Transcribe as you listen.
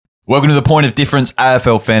Welcome to the Point of Difference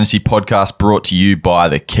AFL Fantasy Podcast brought to you by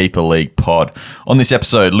the Keeper League Pod. On this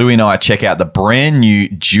episode, Louis and I check out the brand new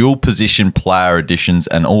dual position player additions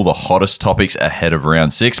and all the hottest topics ahead of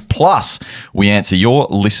round 6. Plus, we answer your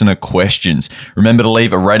listener questions. Remember to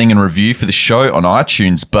leave a rating and review for the show on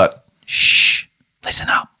iTunes, but shh, listen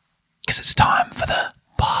up, because it's time for the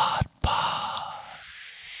pod.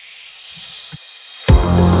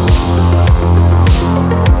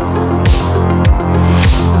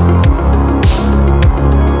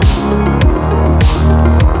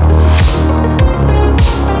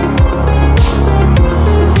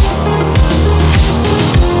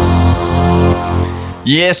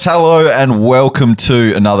 Yes, hello and welcome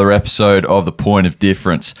to another episode of the Point of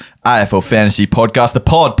Difference AFL Fantasy Podcast, the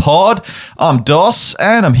Pod. I'm Doss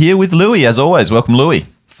and I'm here with Louis as always. Welcome, Louis.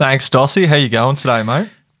 Thanks, Dossy. How you going today, mate?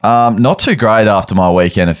 Not too great after my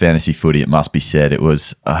weekend of fantasy footy, it must be said. It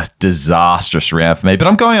was a disastrous round for me, but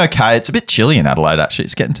I'm going okay. It's a bit chilly in Adelaide, actually.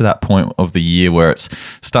 It's getting to that point of the year where it's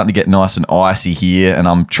starting to get nice and icy here, and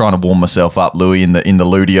I'm trying to warm myself up, Louis, in the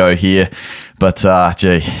Ludio here. But,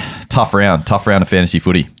 tough round of fantasy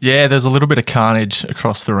footy. Yeah, there's a little bit of carnage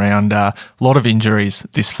across the round. A lot of injuries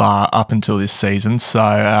this far up until this season. So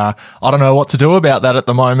I don't know what to do about that at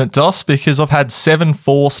the moment, Doss, because I've had 7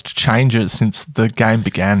 forced changes since the game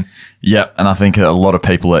began. Yep, and I think a lot of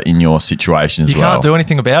people are in your situation as well. You can't do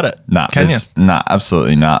anything about it, can you? Nah,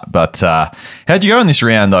 absolutely not. But how'd you go in this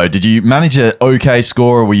round, though? Did you manage an okay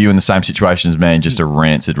score, or were you in the same situation as me and just a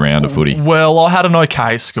rancid round of footy? Well, I had an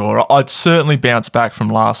okay score. I'd certainly bounced back from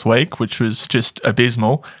last week, which was just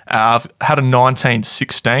abysmal. I've had a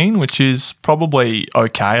 19-16, which is probably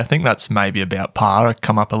okay. I think that's maybe about par. I've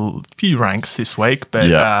come up a few ranks this week,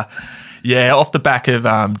 but... Yeah, off the back of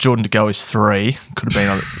Jordan Goey's 3, could have been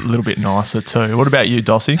a little bit nicer too. What about you,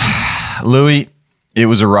 Dossy? Louis, it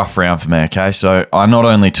was a rough round for me, okay? So I not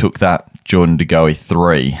only took that Jordan Goey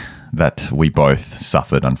 3 that we both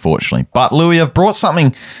suffered, unfortunately, but Louis, I've brought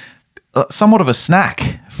something, somewhat of a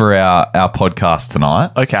snack for our podcast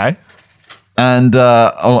tonight. Okay. And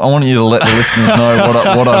I want you to let the listeners know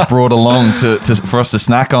what I've brought along for us to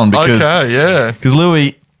snack on because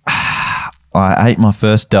Louis... I ate my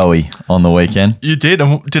first doughy on the weekend. You did?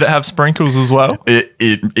 And did it have sprinkles as well? It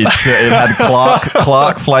had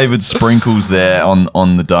Clark flavoured sprinkles there on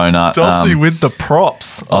the donut. Dossy with the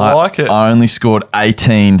props. I like it. I only scored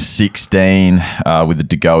 18-16 with a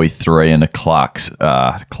Goey 3 and a Clark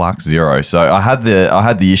 0. So I had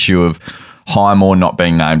the issue of Highmore not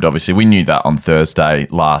being named. Obviously, we knew that on Thursday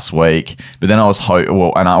last week. But then I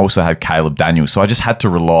also had Caleb Daniels. So I just had to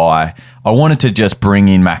rely. I wanted to just bring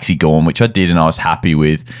in Maxi Gorm, which I did, and I was happy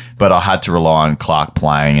with. But I had to rely on Clark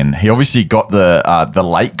playing, and he obviously got the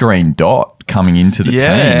late green dot coming into the team.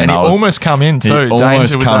 Yeah, and he almost come in too. But they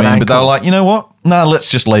were like, you know what? No,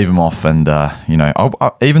 let's just leave him off. And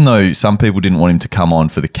even though some people didn't want him to come on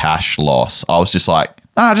for the cash loss, I was just like,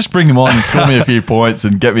 just bring him on and score me a few points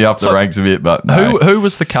and get me up the ranks a bit. But no. Who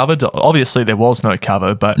was the cover? Obviously, there was no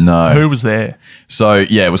cover, but who was there? So,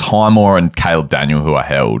 yeah, it was Highmore and Caleb Daniel who I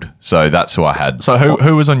held. So that's who I had. So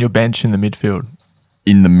who was on your bench in the midfield?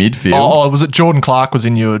 In the midfield? Oh, was it Jordan Clark was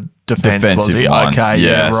in your defence, was he? Line. Okay,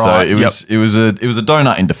 yeah, right. So it was a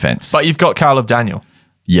donut in defence. But you've got Caleb Daniel.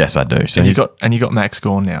 Yes, I do. So and you got Max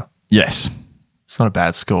Gorn now. Yes. It's not a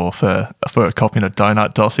bad score for copying a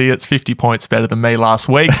donut, Dossy. It's 50 points better than me last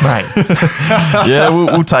week, mate. Yeah,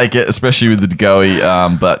 we'll take it, especially with the Goey.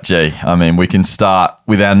 But, gee, I mean, we can start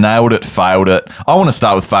with our nailed it, failed it. I want to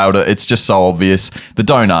start with failed it. It's just so obvious. The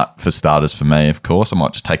donut, for starters, for me, of course. I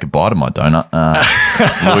might just take a bite of my donut.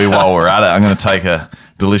 Louis, while we're at it, I'm going to take a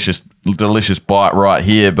delicious bite right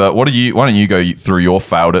here. But why don't you go through your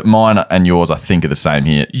failed it? Mine and yours, I think, are the same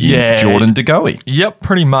here. Yeah. Jordan Goey. Yep,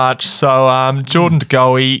 pretty much. So Jordan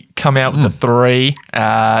Goey come out with the 3.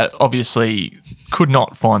 Obviously could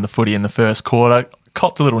not find the footy in the first quarter.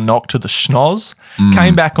 Copped a little knock to the schnoz.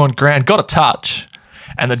 Came back on ground, got a touch.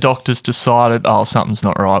 And the doctors decided, something's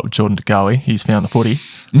not right with Jordan Goey. He's found the footy.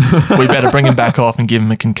 We better bring him back off and give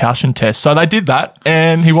him a concussion test. So they did that,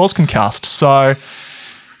 and he was concussed. So...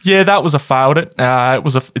 yeah, that was a failed it.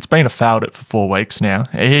 It's been a failed it for 4 weeks now.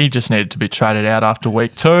 He just needed to be traded out after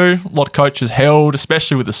week 2. A lot of coaches held,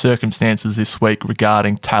 especially with the circumstances this week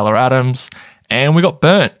regarding Taylor Adams, and we got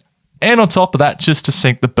burnt. And on top of that, just to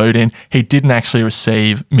sink the boot in, he didn't actually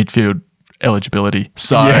receive midfield eligibility.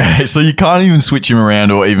 So you can't even switch him around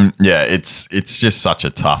or even, it's just such a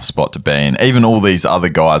tough spot to be in. Even all these other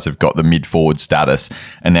guys have got the mid-forward status,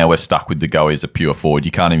 and now we're stuck with the Goey as a pure forward.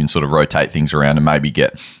 You can't even sort of rotate things around and maybe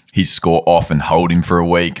get his score off and hold him for a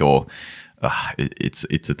week or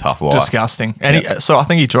It's a tough life. Disgusting. And so I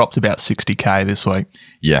think he dropped about 60K this week.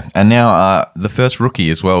 Yeah, and now the first rookie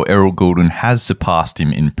as well, Errol Goulden, has surpassed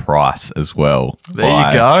him in price as well. There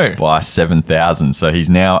you go. By 7,000. So he's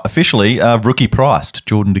now officially rookie priced,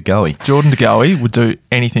 Jordan De Goey. Jordan De Goey would do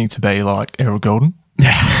anything to be like Errol Goulden.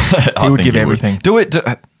 He would give everything.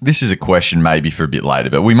 This is a question maybe for a bit later,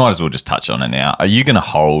 but we might as well just touch on it now. Are you going to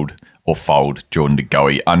hold or fold Jordan De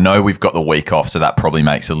Goey? I know we've got the week off, so that probably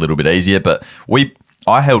makes it a little bit easier, but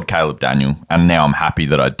I held Caleb Daniel, and now I'm happy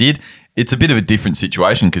that I did. It's a bit of a different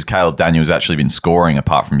situation because Caleb Daniel's actually been scoring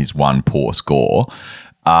apart from his one poor score.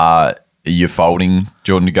 Are you folding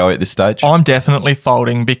Jordan De Goey at this stage? I'm definitely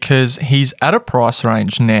folding because he's at a price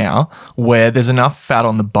range now where there's enough fat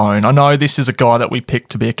on the bone. I know this is a guy that we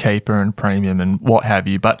picked to be a keeper and premium and what have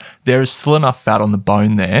you, but there is still enough fat on the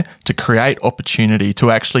bone there to create opportunity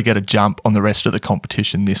to actually get a jump on the rest of the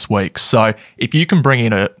competition this week. So if you can bring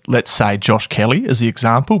in let's say Josh Kelly as the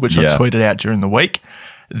example, which I tweeted out during the week,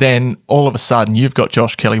 then all of a sudden you've got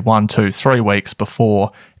Josh Kelly 1, 2, 3 weeks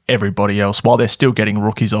before everybody else while they're still getting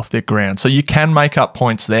rookies off their ground. So you can make up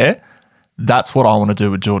points there. That's what I want to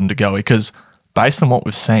do with Jordan De Goey because based on what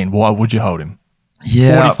we've seen, why would you hold him?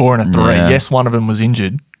 Yeah. 44 and a 3. Yeah. Yes, one of them was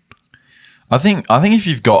injured. I think if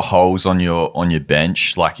you've got holes on your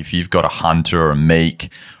bench, like if you've got a Hunter or a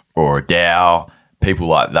Meek or a Dow, people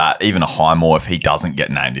like that, even a Highmore if he doesn't get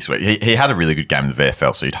named this week. He had a really good game in the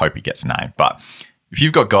VFL, so you'd hope he gets named. But if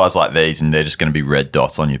you've got guys like these and they're just going to be red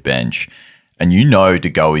dots on your bench, and you know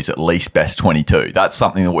De Goey's at least best 22. That's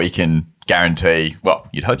something that we can guarantee. Well,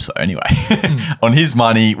 you'd hope so anyway. On his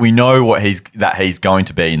money, we know that he's going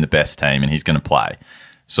to be in the best team and he's going to play.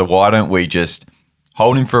 So why don't we just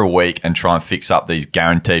hold him for a week and try and fix up these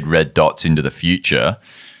guaranteed red dots into the future?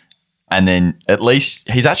 And then at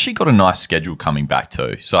least he's actually got a nice schedule coming back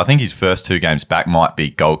too. So I think his first 2 games back might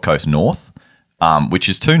be Gold Coast North, which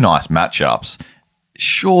is 2 nice matchups.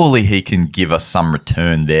 Surely he can give us some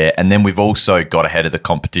return there. And then we've also got ahead of the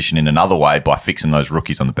competition in another way by fixing those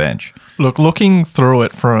rookies on the bench. Look, looking through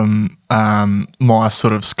it from my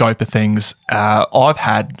sort of scope of things, I've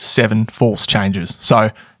had 7 false changes. So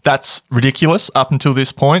that's ridiculous up until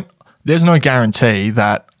this point. There's no guarantee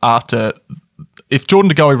that if Jordan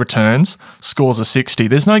De Goey returns, scores a 60,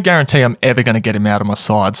 there's no guarantee I'm ever going to get him out of my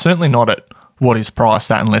side. Certainly not at what is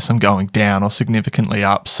priced at unless I'm going down or significantly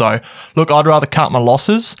up. So, look, I'd rather cut my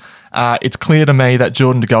losses. It's clear to me that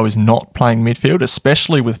Jordan De Goey is not playing midfield,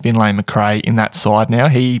 especially with Finlay McRae in that side now.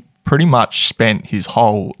 He pretty much spent his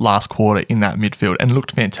whole last quarter in that midfield and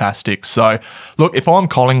looked fantastic. So, look, if I'm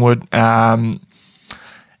Collingwood, I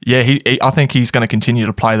think he's going to continue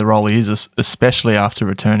to play the role he is, especially after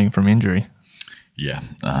returning from injury. Yeah,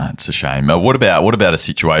 it's a shame. What about a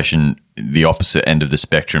situation the opposite end of the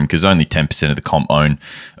spectrum? Because only 10% of the comp own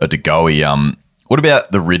a De Goey. What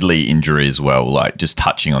about the Ridley injury as well? Like just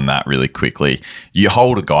touching on that really quickly. You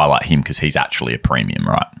hold a guy like him because he's actually a premium,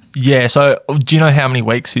 right? Yeah. So do you know how many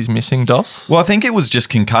weeks he's missing, Doss? Well, I think it was just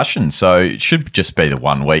concussion, so it should just be the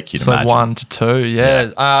 1 week. You'd imagine. 1 to 2.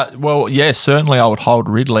 Yeah. Certainly I would hold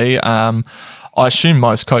Ridley. I assume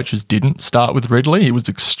most coaches didn't start with Ridley. He was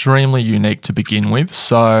extremely unique to begin with.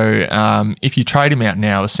 So if you trade him out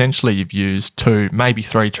now, essentially you've used 2, maybe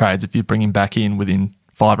 3 trades if you bring him back in within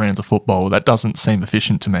 5 rounds of football. That doesn't seem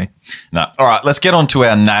efficient to me. No. All right, let's get on to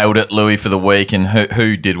our Nailed It, Louis, for the week. And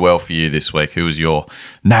who did well for you this week? Who was your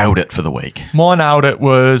Nailed It for the week? My Nailed It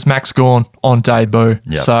was Max Gawn on debut.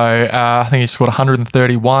 Yep. So I think he scored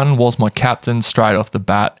 131, was my captain straight off the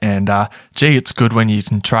bat. And it's good when you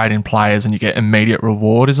can trade in players and you get immediate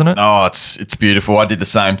reward, isn't it? Oh, it's beautiful. I did the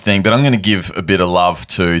same thing, but I'm going to give a bit of love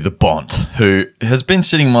to the Bont, who has been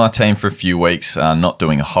sitting my team for a few weeks, not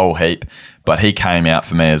doing a whole heap. But he came out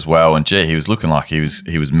for me as well, and he was looking like he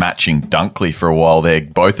was matching Dunkley for a while there.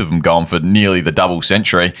 Both of them going for nearly the double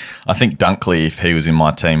century. I think Dunkley, if he was in my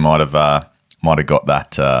team, might have got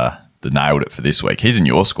that the Nailed It for this week. He's in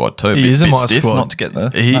your squad too. He is in my stiff squad. Not to get there.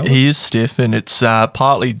 He is stiff, and it's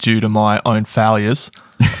partly due to my own failures.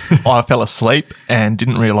 I fell asleep and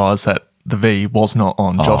didn't realise that the V was not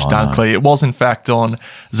on Josh Dunkley. No. It was in fact on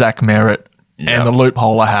Zach Merritt. Yep. And the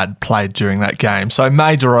loophole I had played during that game. So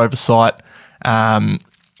major oversight.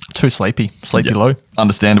 Too sleepy yep. Lou.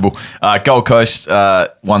 Understandable. Gold Coast,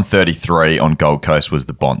 133 on Gold Coast was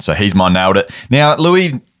the Bont. So he's my Nailed It. Now,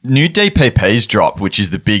 Louis, new DPPs dropped, which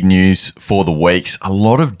is the big news for the weeks. A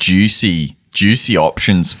lot of juicy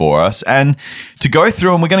options for us. And to go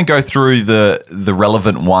through, and we're going to go through the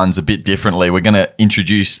relevant ones a bit differently. We're going to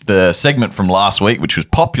introduce the segment from last week, which was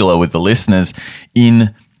popular with the listeners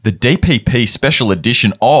in the DPP special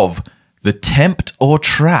edition of the Tempt or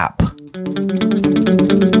Trap.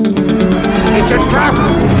 It's a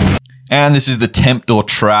trap! And this is the tempt or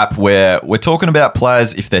trap, where we're talking about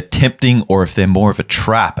players if they're tempting or if they're more of a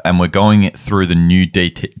trap. And we're going through the new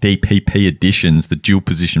DPP additions, the dual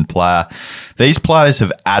position player. These players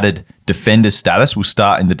have added defender status. We'll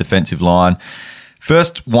start in the defensive line.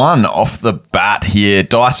 First one off the bat here,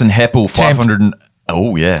 Dyson Heppel, 500.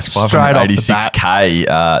 Oh, yes,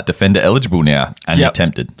 586K defender eligible now, and you're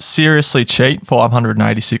tempted. Seriously cheap,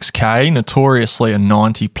 586K, notoriously a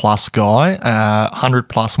 90-plus guy,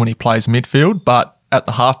 100-plus when he plays midfield, but at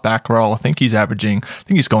the half-back role, I think he's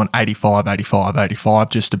gone 85, 85, 85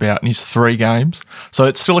 just about in his 3 games. So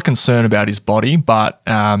it's still a concern about his body, but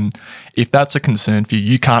if that's a concern for you,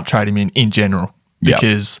 you can't trade him in general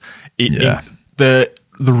because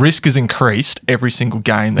the risk is increased every single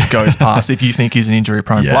game that goes past if you think he's an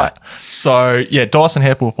injury-prone player. So, Dyson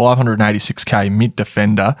Heppel, 586K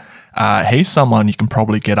mid-defender. He's someone you can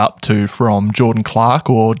probably get up to from Jordan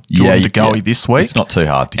Clark or Jordan Goey this week. It's not too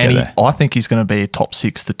hard to get there. I think he's going to be a top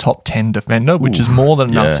 6 to top 10 defender, which is more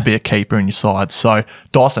than enough to be a keeper in your side. So,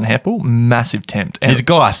 Dyson Heppel, massive tempt. And he's a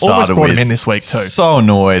guy I started almost brought with. him in this week too. So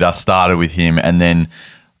annoyed I started with him and then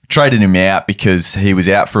traded him out because he was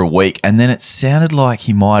out for a week, and then it sounded like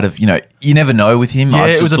he might have, you never know with him. Yeah,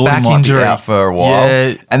 it was a back injury. Out for a while,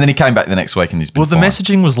 and then he came back the next week and he's been the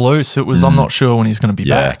messaging was loose. It was I'm not sure when he's going to be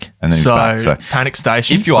back. And then he's back. So panic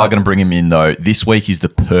station. If you are going to bring him in though, this week is the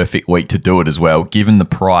perfect week to do it as well, given the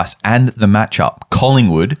price and the matchup.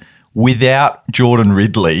 Collingwood. Without Jordan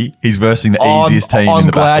Ridley, he's versing the easiest team in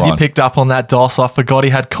the back line. I'm glad you picked up on that, Doss. I forgot he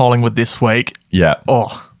had Collingwood this week. Yeah.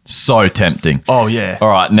 Oh. So tempting. Oh, yeah. All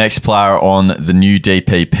right, next player on the new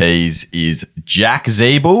DPPs is Jack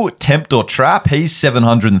Zeeble. Tempt or trap? He's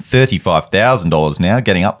 $735,000 now,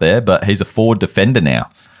 getting up there, but he's a forward defender now.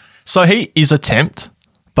 So he is a tempt,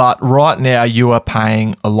 but right now you are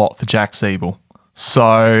paying a lot for Jack Zeeble.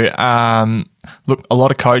 So, look, a lot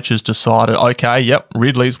of coaches decided,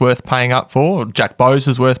 Ridley's worth paying up for, Jack Bowes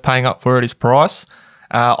is worth paying up for at his price.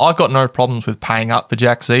 I've got no problems with paying up for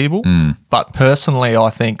Jack Zeeble, but personally I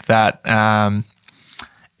think that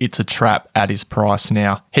it's a trap at his price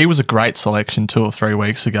now. He was a great selection 2 or 3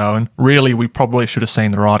 weeks ago, and really we probably should have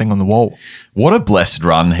seen the writing on the wall. What a blessed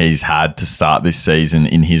run he's had to start this season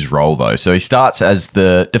in his role, though. So he starts as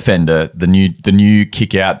the defender, the new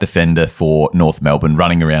kick-out defender for North Melbourne,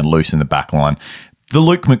 running around loose in the back line. The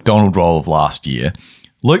Luke McDonald role of last year.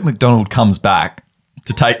 Luke McDonald comes back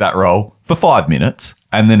to take that role for 5 minutes,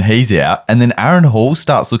 and then he's out. And then Aaron Hall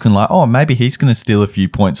starts looking like, maybe he's going to steal a few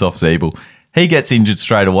points off Zeeble. He gets injured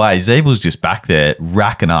straight away. Zeeble's just back there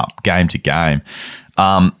racking up game to game.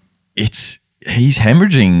 He's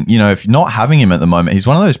hemorrhaging. If you're not having him at the moment, he's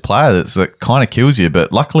one of those players that kind of kills you,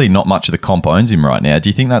 but luckily not much of the comp owns him right now. Do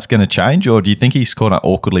you think that's going to change, or do you think he's kind of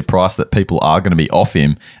awkwardly priced that people are going to be off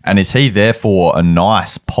him? And is he therefore a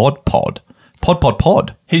nice pod?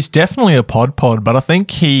 He's definitely a pod, but I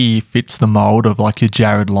think he fits the mold of like your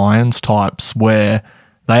Jared Lyons types where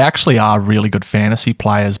they actually are really good fantasy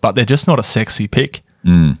players, but they're just not a sexy pick.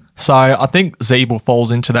 So I think Zeeble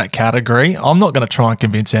falls into that category. I'm not going to try and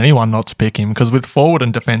convince anyone not to pick him because with forward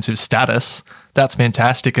and defensive status, that's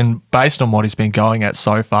fantastic. And based on what he's been going at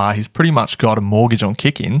so far, he's pretty much got a mortgage on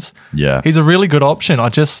kick-ins. Yeah. He's a really good option. I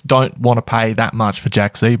just don't want to pay that much for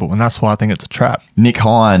Jack Zeeble, and that's why I think it's a trap. Nick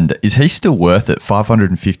Hind, is he still worth it?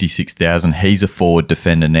 $556,000. He's a forward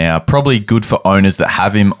defender now. Probably good for owners that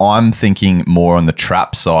have him. I'm thinking more on the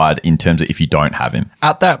trap side in terms of if you don't have him.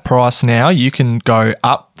 At that price now, you can go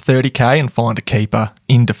up $30K and find a keeper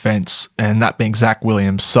in defence, and that being Zach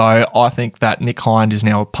Williams. So I think that Nick Hind is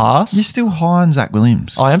now a pass. You're still high on Zach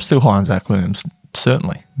Williams? I am still high on Zach Williams,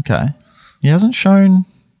 certainly. Okay. He hasn't shown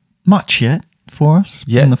much yet for us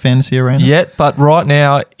in the fantasy arena. But right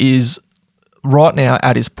now at his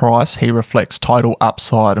price, he reflects total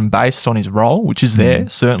upside, and based on his role, which is there,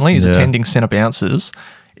 certainly, he's attending centre bounces.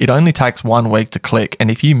 It only takes 1 week to click, and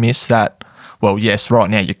if you miss that, well, yes, right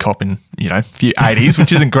now you're copping, a few 80s,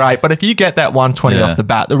 which isn't great. But if you get that 120 off the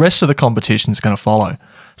bat, the rest of the competition is going to follow.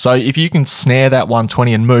 So if you can snare that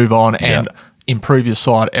 120 and move on and improve your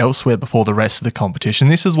side elsewhere before the rest of the competition,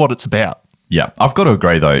 this is what it's about. Yeah, I've got to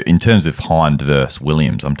agree, though, in terms of Hind versus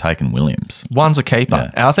Williams, I'm taking Williams. One's a keeper.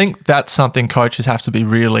 Yeah. And I think that's something coaches have to be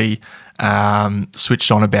really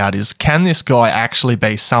switched on about is, can this guy actually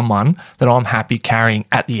be someone that I'm happy carrying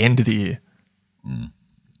at the end of the year?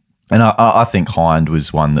 And I think Hind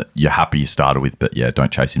was one that you're happy you started with, but don't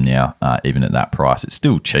chase him now, even at that price. It's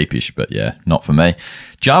still cheapish, but not for me.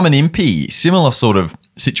 Jarman Impey, similar sort of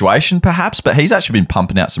situation perhaps, but he's actually been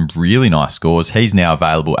pumping out some really nice scores. He's now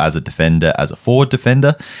available as a defender, as a forward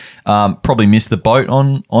defender. Probably missed the boat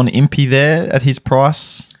on Impey there at his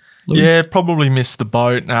price. Yeah, probably missed the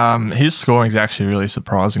boat. His scoring is actually really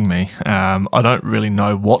surprising me. I don't really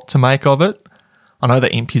know what to make of it. I know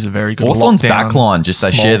that Impey's a very good Hawthorn's lockdown, backline, just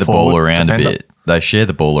they small share the ball forward around defender. a bit. They share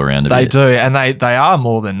the ball around a They bit. do, and they are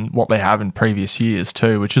more than what they have in previous years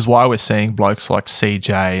too, which is why we're seeing blokes like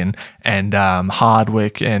CJ and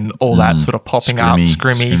Hardwick and all that sort of popping up.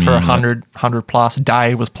 Scrimmy for 100 plus.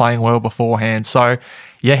 Dave was playing well beforehand. So,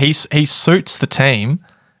 yeah, he suits the team.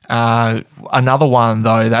 Another one,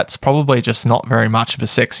 though, that's probably just not very much of a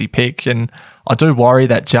sexy pick, and I do worry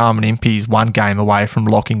that Jarman Impey's one game away from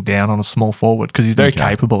locking down on a small forward because he's very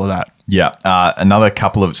capable of that. Yeah, another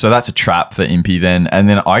couple of... So that's a trap for Impey then. And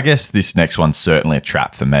then I guess this next one's certainly a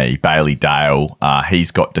trap for me. Bailey Dale,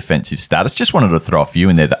 he's got defensive status. Just wanted to throw a few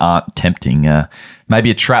in there that aren't tempting.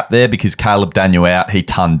 Maybe a trap there because Caleb Daniel out. He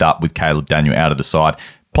tonned up with Caleb Daniel out of the side.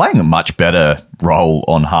 Playing a much better role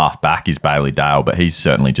on half back is Bailey Dale, but he's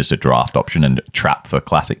certainly just a draft option and a trap for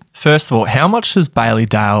Classic. First of all, how much does Bailey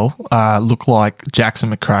Dale look like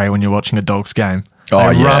Jackson McRae when you're watching a Dogs game? They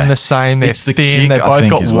run the same. They're It's the thin. kick, They've I both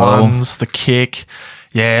think, got as well. ones, the kick.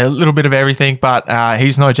 Yeah, a little bit of everything, but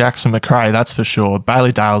he's no Jackson McRae, that's for sure.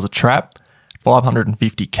 Bailey Dale's a trap,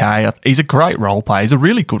 550K. He's a great role player. He's a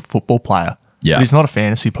really good football player. Yeah. But he's not a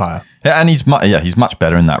fantasy player. Yeah, and he's much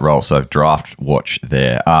better in that role. So draft watch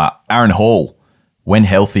there. Aaron Hall, when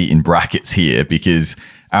healthy in brackets here, because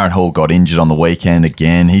Aaron Hall got injured on the weekend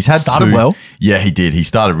again. He's had Started well. Yeah, he did. He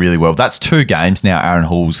started really well. That's 2 games now. Aaron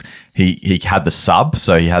Hall's he had the sub,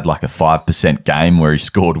 so he had like a 5% game where he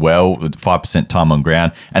scored well, with 5% time on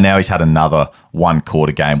ground, and now he's had another 1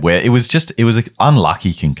 quarter game where it was an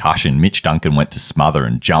unlucky concussion. Mitch Duncan went to smother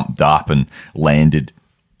and jumped up and landed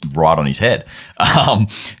right on his head.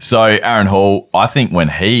 So Aaron Hall, I think when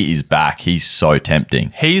he is back, he's so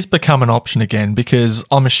tempting. He's become an option again because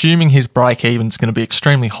I'm assuming his break even is going to be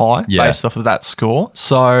extremely high based off of that score.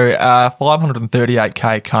 So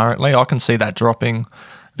 538K currently. I can see that dropping.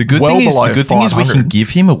 The good thing is we can give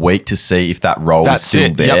him a week to see if that role is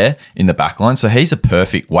still there in the back line. So he's a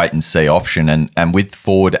perfect wait and see option. And with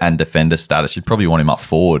forward and defender status, you'd probably want him up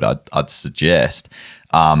forward, I'd suggest.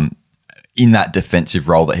 In that defensive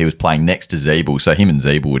role that he was playing next to Zeeble. So him and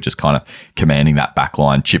Zeeble were just kind of commanding that back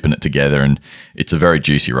line, chipping it together, and it's a very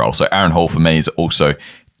juicy role. So Aaron Hall for me is also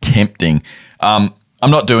tempting. I'm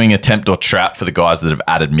not doing a tempt or trap for the guys that have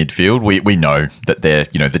added midfield. We know that they're,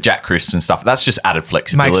 the Jack Crisps and stuff. That's just added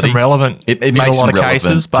flexibility. Makes them relevant. It in makes a lot them of relevant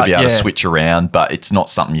cases, to but be able to switch around, but it's not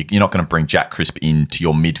something you're not going to bring Jack Crisp into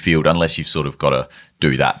your midfield unless you've sort of got to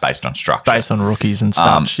do that based on structure. Based on rookies and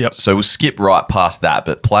stuff. So we'll skip right past that,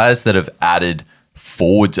 but players that have added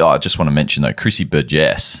forwards, I just want to mention though, Chrissy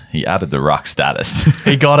Burgess, he added the ruck status.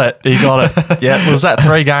 He got it. Yeah, was that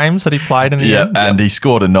 3 games that he played in the end? And he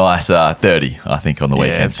scored a nice 30, I think, on the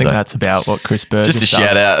weekend. I think that's about what Chris Burgess just a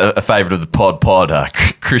shout out, a favourite of the pod,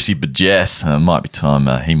 Chrissy Burgess. Might be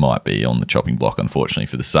time he might be on the chopping block, unfortunately,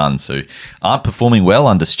 for the Suns, who aren't performing well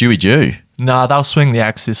under Stewie Dew. No, they'll swing the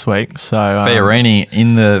axe this week. So Fiorini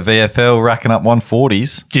in the VFL racking up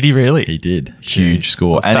 140s. Did he really? He did. Huge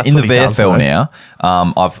score. Well, and in the VFL now,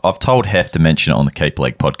 I've told Hef to mention it on the Keeper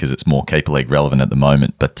League pod because it's more Keeper League relevant at the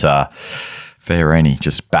moment. But Fiorini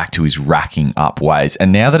just back to his racking up ways.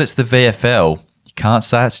 And now that it's the VFL, you can't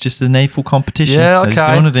say it's just a needful competition. Yeah, okay. That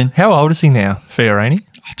he's doing it in. How old is he now, Fiorini?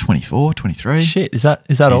 24, 23. Shit, is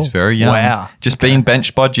that all? He's very young. Wow. Just being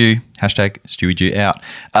benched by Dew. Hashtag Stewie Dew out.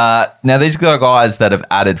 Now, these are the guys that have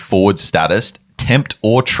added forward status, tempt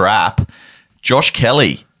or trap. Josh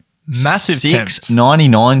Kelly. Massive tempt.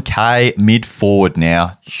 699K mid forward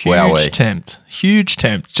now. Huge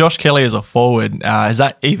tempt. Josh Kelly as a forward. Has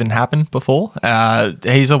that even happened before?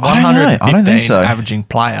 He's a 115 averaging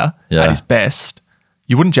player at his best.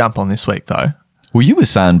 You wouldn't jump on this week, though. Well, you were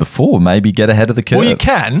saying before, maybe get ahead of the curve. Well, you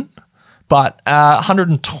can, but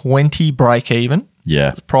 120 break even.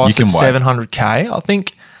 Yeah. Price at 700K. I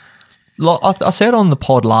think, I said on the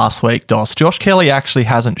pod last week, Doss, Josh Kelly actually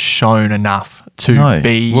hasn't shown enough to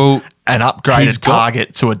be an upgraded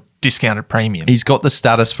target to a discounted premium. He's got the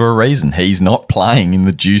status for a reason. He's not playing in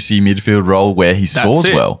the juicy midfield role where he scores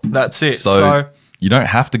well. That's it. So you don't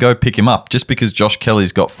have to go pick him up. Just because Josh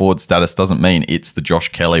Kelly's got forward status doesn't mean it's the Josh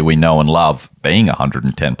Kelly we know and love being a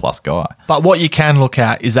 110-plus guy. But what you can look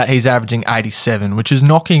at is that he's averaging 87, which is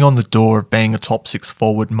knocking on the door of being a top 6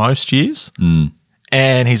 forward most years.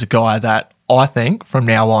 And he's a guy that I think from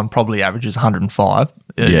now on probably averages 105.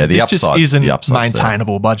 Yeah, this just isn't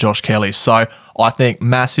maintainable by Josh Kelly. So I think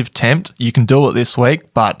massive tempt. You can do it this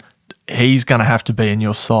week, but he's going to have to be in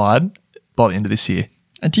your side by the end of this year.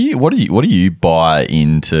 What do you buy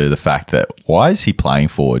into the fact that why is he playing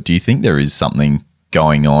forward? Do you think there is something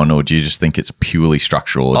going on, or do you just think it's purely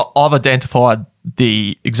structural? I've identified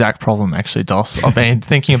the exact problem, actually, Doss. I've been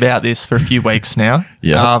thinking about this for a few weeks now.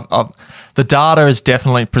 Yeah. The data has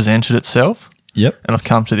definitely presented itself. Yep. And I've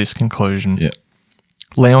come to this conclusion. Yep.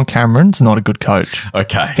 Leon Cameron's not a good coach.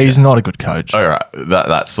 Okay. He's not a good coach. All right.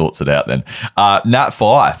 That sorts it out then. Nat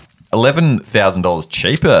Fyfe, $11,000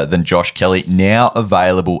 cheaper than Josh Kelly, now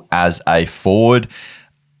available as a forward.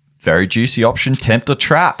 Very juicy option. Tempt or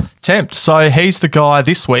trap? Tempt. So he's the guy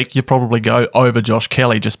this week you probably go over Josh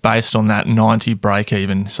Kelly just based on that 90 break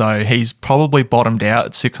even. So he's probably bottomed out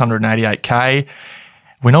at 688K.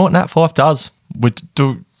 We know what Nat Fyfe does.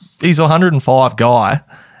 He's a 105 guy.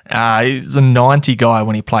 He's a 90 guy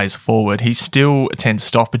when he plays forward. He still attends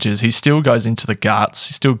stoppages. He still goes into the guts.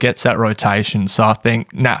 He still gets that rotation. So I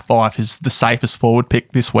think Nat Fyfe is the safest forward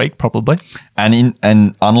pick this week, probably. And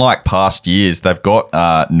unlike past years, they've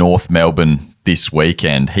got North Melbourne this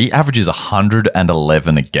weekend. He averages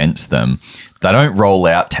 111 against them. They don't roll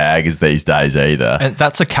out taggers these days either. And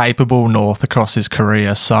that's a capable North across his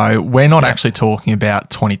career. So we're not actually talking about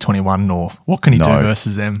 2021 North. What can he do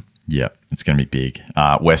versus them? Yeah, it's going to be big.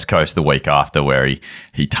 West Coast the week after, where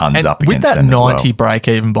he tons up against them. With that 90 well. break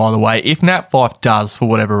even, by the way, if Nat Fyfe does, for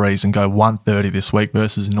whatever reason, go 130 this week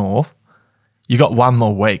versus North, you got one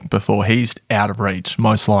more week before he's out of reach,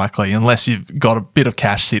 most likely, unless you've got a bit of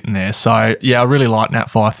cash sitting there. So, yeah, I really like Nat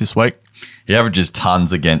Fyfe this week. He averages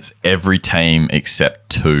tons against every team except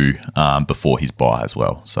two before his bye as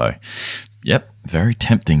well. So, yep, very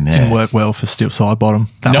tempting there. Didn't work well for Steel Side Bottom.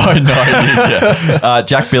 No.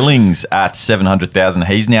 Jack Billings at 700,000.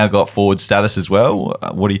 He's now got forward status as well.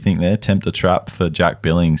 What do you think there? Tempt or trap for Jack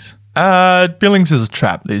Billings? Billings is a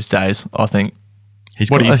trap these days, I think. He's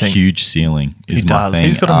got a huge ceiling. He does.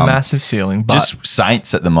 He's got a massive ceiling. But just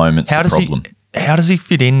Saints at the moment's the problem. How does he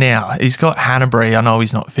fit in now? He's got Hanbury. I know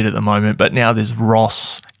he's not fit at the moment, but now there's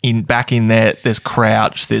Ross back in there. There's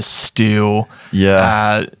Crouch. There's Steele.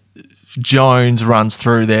 Yeah. Jones runs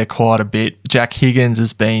through there quite a bit. Jack Higgins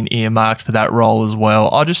has been earmarked for that role as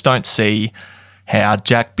well. I just don't see how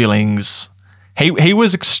Jack Billings... He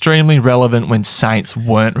was extremely relevant when Saints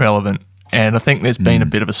weren't relevant, and I think there's been a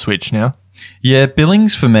bit of a switch now. Yeah,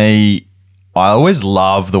 Billings for me... I always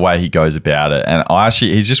love the way he goes about it. And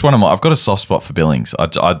he's just one of I've got a soft spot for Billings.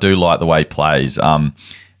 I do like the way he plays.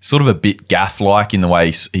 Sort of a bit gaff-like in the way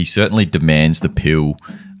he certainly demands the pill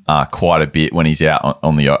quite a bit when he's out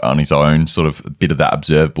on his own, sort of a bit of that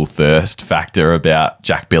observable thirst factor about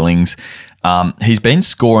Jack Billings. He's been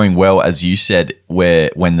scoring well, as you said,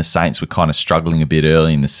 when the Saints were kind of struggling a bit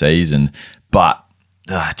early in the season. But,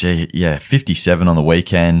 57 on the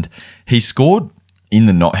weekend. He scored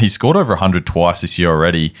over 100 twice this year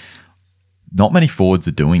already. Not many forwards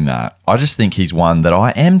are doing that. I just think he's one that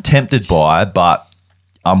I am tempted by, but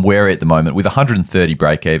I'm wary at the moment. With 130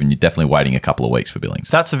 break even, you're definitely waiting a couple of weeks for Billings.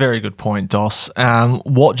 That's a very good point, Doss.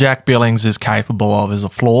 What Jack Billings is capable of as a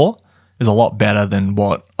floor is a lot better than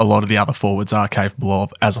what a lot of the other forwards are capable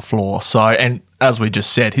of as a floor. So, and as we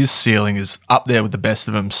just said, his ceiling is up there with the best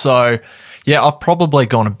of them. So, yeah, I've probably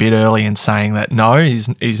gone a bit early in saying that no,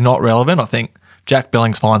 he's not relevant. I think Jack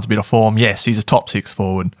Billings finds a bit of form. Yes, he's a top six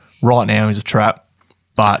forward. Right now he's a trap.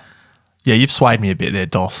 But, yeah, you've swayed me a bit there,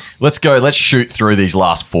 Doss. Let's go. Let's shoot through these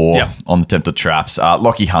last four on the tempt or traps.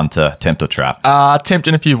 Lockie Hunter, tempt or trap? Tempt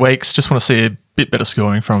in a few weeks. Just want to see a bit better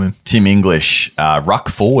scoring from him. Tim English, ruck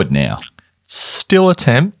forward now. Still a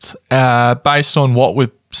tempt. Based on what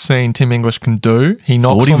we've seen Tim English can do. He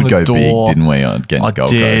knocks on the door. Thought he would go big, didn't we, against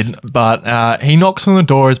Gold Coast? But he knocks on the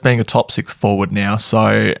door as being a top six forward now.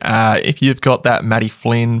 So if you've got that Matty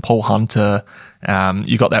Flynn, Paul Hunter,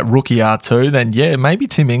 you got that rookie R2, then yeah, maybe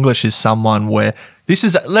Tim English is someone where this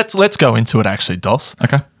is. Let's go into it actually, Doss.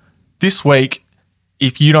 Okay. This week,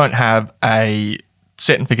 if you don't have a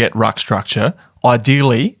set and forget ruck structure,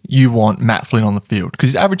 ideally, you want Matt Flynn on the field because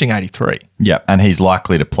he's averaging 83. Yeah, and he's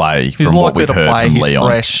likely to play from what we've heard from he's Leon.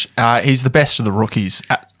 Fresh. He's the best of the rookies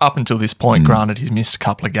up until this point. Granted, he's missed a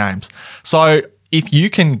couple of games. So if you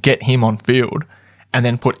can get him on field and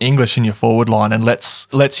then put English in your forward line, and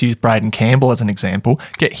let's use Braden Campbell as an example,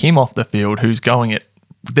 get him off the field who's going at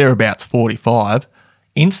thereabouts 45,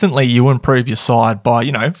 instantly you improve your side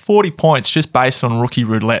by, 40 points just based on rookie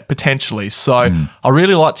roulette potentially. So I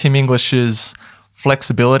really like Tim English's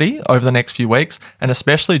flexibility over the next few weeks, and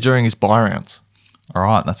especially during his bye rounds. All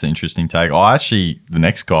right, that's an interesting take. The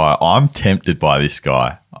next guy, I'm tempted by this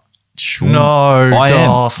guy. Sean, I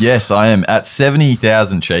am. Yes, I am. At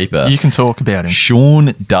 70,000 cheaper. You can talk about him.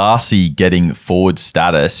 Sean Dossy getting forward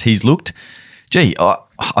status. He's looked, I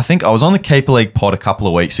I think I was on the Keeper League pod a couple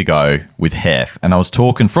of weeks ago with Hef, and I was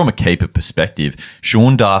talking from a keeper perspective.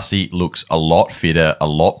 Sean Darcy looks a lot fitter, a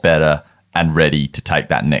lot better, and ready to take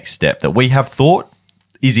that next step that we have thought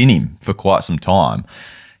is in him for quite some time.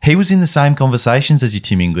 He was in the same conversations as your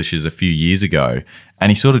Tim Englishes a few years ago,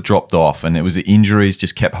 and he sort of dropped off, and it was the injuries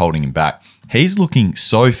just kept holding him back. He's looking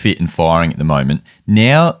so fit and firing at the moment.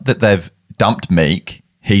 Now that they've dumped Meek,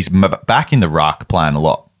 he's back in the ruck playing a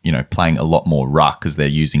lot more ruck because they're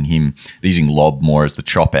using Lob more as the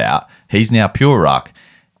chop out. He's now pure ruck,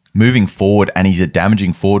 moving forward, and he's a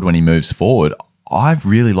damaging forward when he moves forward. I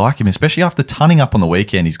really like him, especially after tunning up on the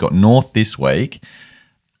weekend. He's got North this week,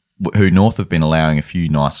 who North have been allowing a few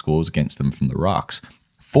nice scores against them from the rucks.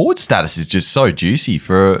 Forward status is just so juicy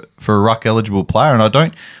for a ruck eligible player, and I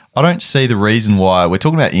don't see the reason why. We're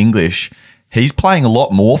talking about English. He's playing a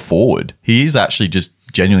lot more forward. He is actually just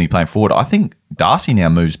genuinely playing forward. I think Darcy now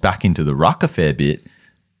moves back into the ruck a fair bit.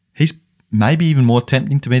 He's maybe even more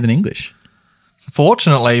tempting to me than English.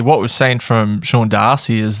 Fortunately, what we've seen from Sean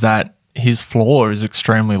Darcy is that his floor is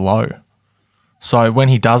extremely low. So when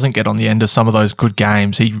he doesn't get on the end of some of those good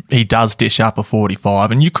games, he does dish up a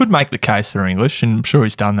 45. And you could make the case for English, and I'm sure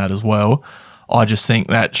he's done that as well. I just think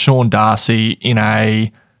that Sean Darcy in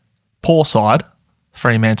a poor side,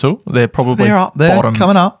 Fremantle, they're probably up there,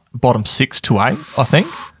 coming up. Bottom 6 to 8, I think.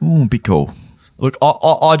 Ooh, big call. Look,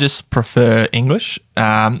 I just prefer English.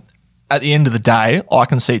 At the end of the day, I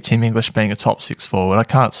can see Tim English being a top 6 forward. I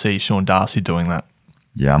can't see Sean Darcy doing that.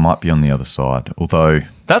 Yeah, I might be on the other side, although...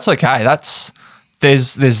 That's okay.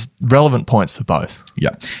 There's relevant points for both.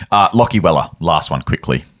 Yeah. Lockie Weller, last one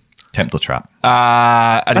quickly. Tempt or trap?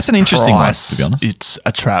 That's an interesting one, to be honest. It's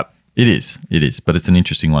a trap. It is, but it's an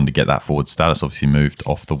interesting one to get that forward status. Obviously moved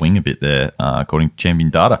off the wing a bit there, according to Champion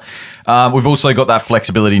Data. We've also got that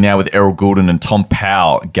flexibility now with Errol Goulden and Tom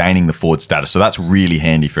Powell gaining the forward status, so that's really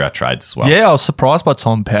handy for our trades as well. Yeah, I was surprised by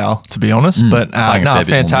Tom Powell, to be honest, but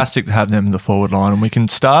fantastic to have them in the forward line, and we can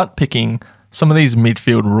start picking some of these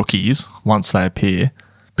midfield rookies once they appear,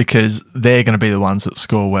 because they're going to be the ones that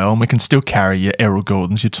score well, and we can still carry your Errol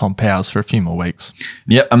Gourdens, your Tom Powers for a few more weeks.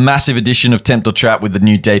 Yep, a massive edition of Tempt or Trap with the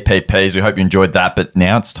new DPPs. We hope you enjoyed that, but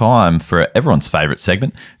now it's time for everyone's favourite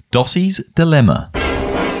segment, Dossy's Dilemma.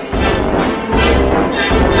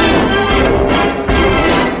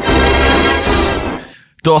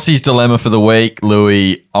 Dossy's Dilemma for the week,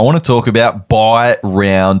 Louis. I want to talk about buy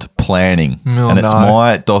round planning. It's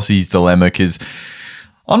my Dossy's Dilemma because...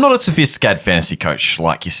 I'm not a sophisticated fantasy coach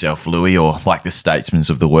like yourself, Louis, or like the statesmen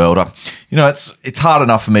of the world. It's hard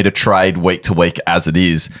enough for me to trade week to week as it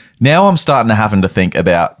is. Now I'm starting to having to think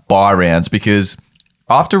about buy rounds because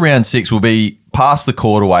after round 6 we'll be past the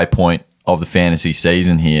quarterway point of the fantasy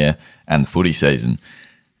season here and the footy season.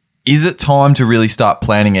 Is it time to really start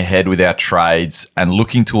planning ahead with our trades and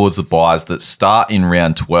looking towards the buys that start in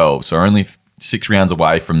round 12, so only 6 rounds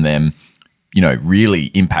away from them,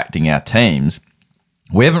 really impacting our teams?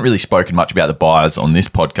 We haven't really spoken much about the buyers on this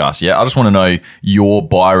podcast yet. I just want to know your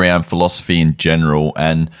buy round philosophy in general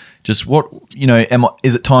and just what,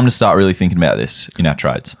 is it time to start really thinking about this in our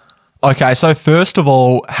trades? Okay, so first of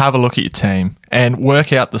all, have a look at your team and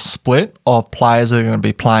work out the split of players that are going to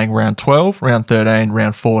be playing round 12, round 13,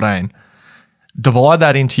 round 14. Divide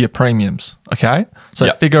that into your premiums, okay?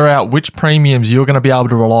 So Figure out which premiums you're going to be able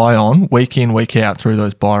to rely on week in, week out through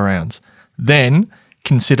those buy rounds. Then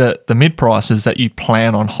consider the mid prices that you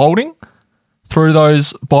plan on holding through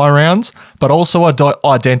those buy rounds, but also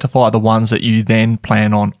identify the ones that you then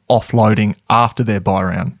plan on offloading after their buy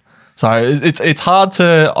round. So it's hard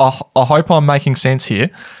to. I hope I'm making sense here.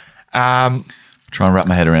 Try and wrap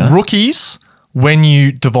my head around it. Rookies, when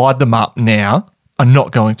you divide them up now, are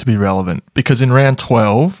not going to be relevant because in round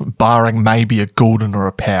 12, barring maybe a Goulden or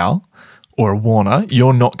a Powell or a Warner,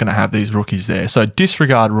 you're not going to have these rookies there. So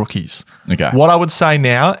disregard rookies. Okay. What I would say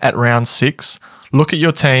now at round 6, look at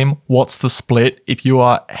your team. What's the split? If you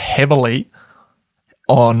are heavy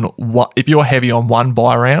on one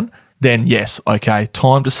buy round, then yes, okay,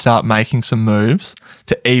 time to start making some moves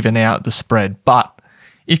to even out the spread. But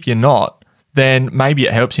if you're not, then maybe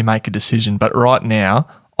it helps you make a decision. But right now,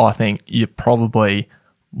 I think you're probably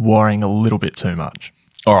worrying a little bit too much.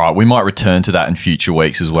 All right, we might return to that in future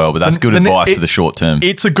weeks as well, but that's good advice for the short term.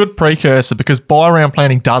 It's a good precursor because buy-round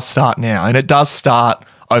planning does start now, and it does start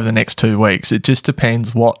over the next 2 weeks. It just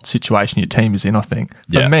depends what situation your team is in, I think.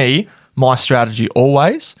 For me, my strategy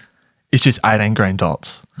always is just 18 green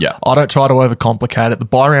dots. Yeah. I don't try to overcomplicate it. The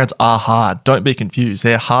buy-rounds are hard. Don't be confused.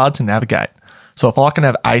 They're hard to navigate. So if I can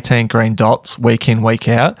have 18 green dots week in, week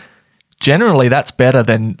out, generally that's better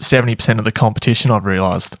than 70% of the competition, I've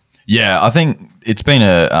realised. Yeah, I think it's been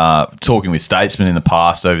talking with statesmen in the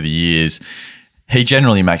past over the years. He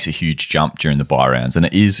generally makes a huge jump during the bye rounds, and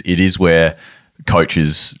it is where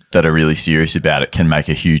coaches that are really serious about it can make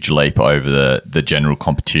a huge leap over the general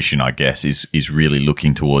competition, I guess, is really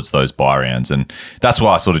looking towards those bye rounds. And that's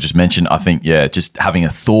why I sort of just mentioned, I think, just having a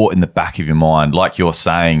thought in the back of your mind, like you're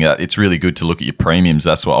saying, it's really good to look at your premiums.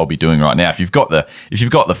 That's what I'll be doing right now. If you've got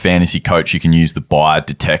the fantasy coach, you can use the bye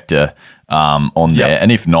detector on there.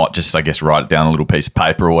 And if not, just, I guess, write it down on a little piece of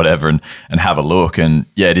paper or whatever and have a look. And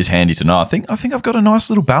yeah, it is handy to know. I think I've got a nice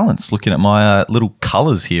little balance looking at my little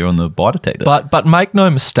colours here on the bye detector. But make no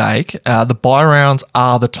mistake, the bye rounds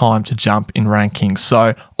are the time to jump in rankings.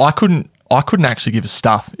 So I couldn't actually give a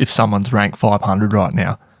stuff if someone's ranked 500 right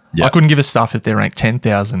now. Yep. I couldn't give a stuff if they're ranked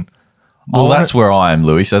 10,000. Well, that's where I am,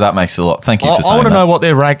 Louis, so that makes a lot. Thank you for saying that. I want to know what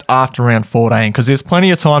they're ranked after round 14 because there's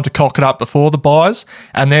plenty of time to cock it up before the buys,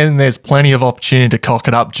 and then there's plenty of opportunity to cock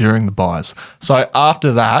it up during the buys. So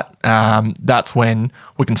after that, that's when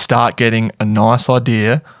we can start getting a nice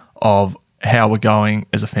idea of how we're going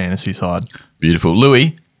as a fantasy side. Beautiful.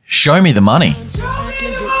 Louis, show me the money.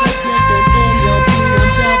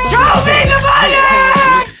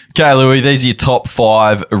 Okay, Louis, these are your top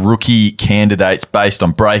 5 rookie candidates based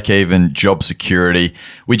on break-even job security.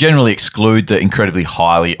 We generally exclude the incredibly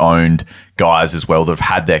highly owned guys as well that have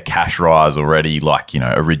had their cash rise already, like,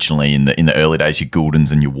 originally in the early days, your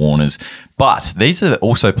Gouldens and your Warners. But these are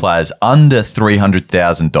also players under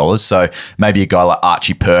 $300,000. So maybe a guy like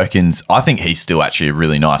Archie Perkins, I think he's still actually a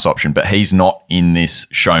really nice option, but he's not in this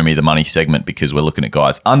show me the money segment because we're looking at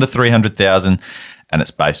guys under $300,000. And it's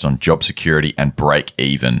based on job security and break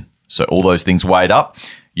even. So all those things weighed up.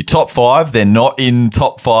 Your top 5, they're not in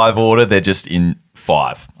top 5 order. They're just in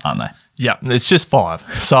 5, aren't they? Yeah, it's just 5.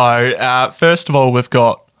 So first of all, we've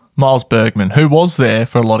got Miles Bergman, who was there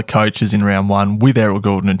for a lot of coaches in round 1 with Errol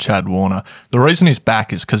Goulden and Chad Warner. The reason he's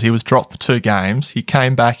back is because he was dropped for 2 games. He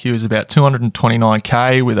came back. He was about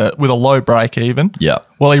 229K with a low break even. Yeah.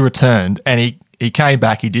 Well, he returned and he came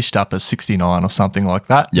back, he dished up a 69 or something like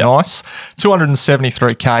that. Yep. Nice.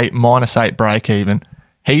 273K, minus 8 break even.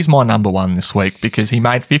 He's my number 1 this week because he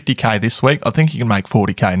made 50K this week. I think he can make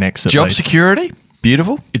 40K next at Job least. security,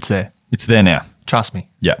 beautiful. It's there. It's there now. Trust me.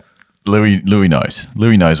 Yeah. Louis knows.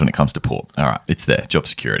 Louis knows when it comes to Port. All right, it's there. Job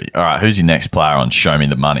security. All right, who's your next player on Show Me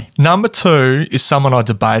the Money? Number 2 is someone I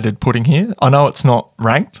debated putting here. I know it's not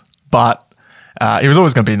ranked, but he was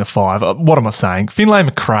always going to be in the 5. What am I saying? Finlay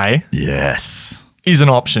McRae. Yes. Is an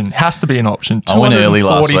option. Has to be an option. I went early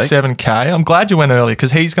last week. 247K. I'm glad you went early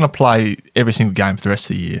because he's going to play every single game for the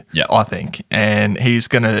rest of the year. Yeah, I think, and he's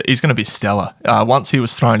gonna be stellar. Once he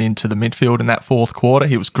was thrown into the midfield in that 4th quarter,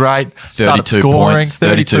 he was great. 32 points in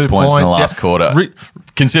the last quarter.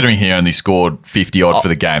 Considering he only scored 50 odd for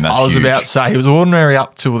the game, that's huge. I was about to say he was ordinary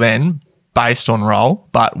up till then, based on role,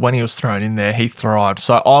 but when he was thrown in there, he thrived.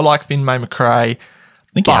 So I like Finlay McRae. I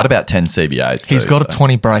think he had about 10 CBAs. He's got a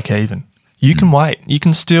 20 break even. You can wait. You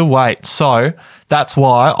can still wait. So that's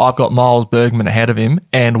why I've got Miles Bergman ahead of him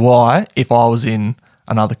and why, if I was in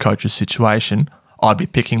another coach's situation, I'd be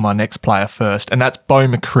picking my next player first, and that's Beau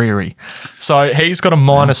McCreary. So he's got a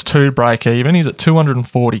minus 2 break even. He's at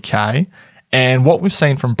 240K. And what we've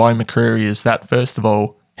seen from Beau McCreary is that, first of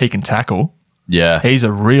all, he can tackle. Yeah. He's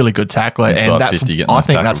a really good tackler, and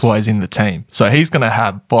that's why he's in the team. So he's going to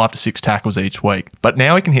have 5 to 6 tackles each week. But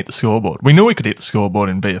now he can hit the scoreboard. We knew he could hit the scoreboard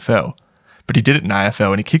in BFL. But he did it in AFL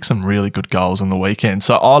and he kicked some really good goals on the weekend.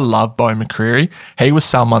 So I love Beau McCreary. He was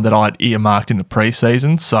someone that I'd earmarked in the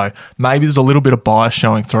preseason. So maybe there's a little bit of bias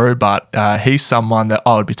showing through, but he's someone that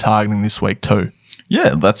I would be targeting this week too.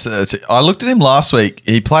 Yeah, that's I looked at him last week.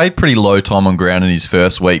 He played pretty low time on ground in his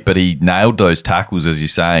first week, but he nailed those tackles, as you're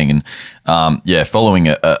saying. And following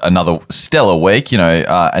another stellar week,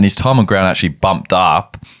 and his time on ground actually bumped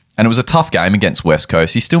up. And it was a tough game against West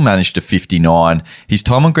Coast. He still managed to 59. His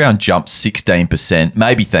time on ground jumped 16%,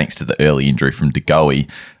 maybe thanks to the early injury from Goey.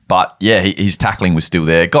 But yeah, his tackling was still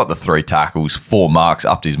there. Got the 3 tackles, 4 marks,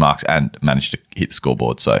 upped his marks, and managed to hit the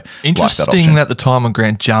scoreboard. So interesting that the time on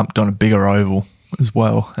ground jumped on a bigger oval as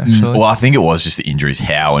well, actually. Well, I think it was just the injuries.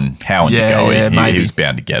 Howe and Goey. He was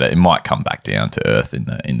bound to get it. It might come back down to earth in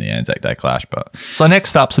the Anzac Day clash. But so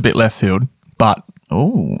next up's a bit left field, but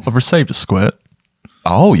I've received a squirt.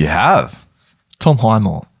 Oh, you have? Tom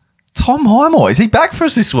Highmore. Tom Highmore. Is he back for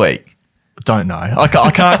us this week? Don't know. I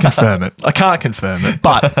can't confirm it. I can't confirm it,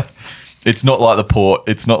 but it's not like the Port.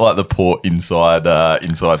 It's not like the Port inside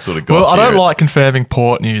sort of gossip. Well, I don't like confirming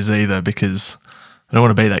Port news either because I don't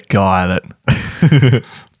want to be that guy that.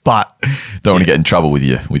 But don't want to get in trouble with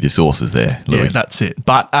your sources there, Louis. Yeah, that's it.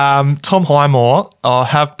 But Tom Highmore, I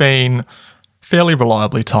have been fairly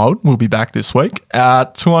reliably told, will be back this week.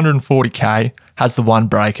 240K, has the one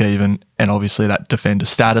break even, and obviously that defender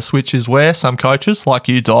status, which is where some coaches like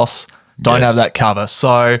you, Doss, don't have that cover.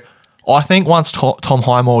 So I think once Tom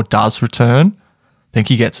Highmore does return, I think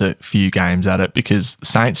he gets a few games at it because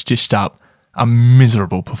Saints dished up a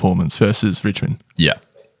miserable performance versus Richmond. Yeah.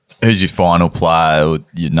 Who's your final player, or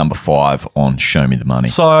your number 5 on Show Me the Money?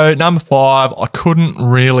 So number 5, I couldn't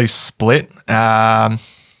really split.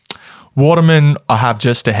 Waterman, I have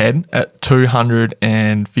just ahead at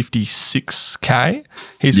 256K.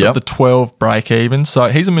 He's got the 12 break even, so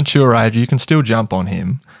he's a mature age. You can still jump on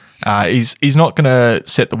him. He's not going to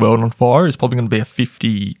set the world on fire. He's probably going to be a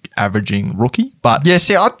 50 averaging rookie. But yeah,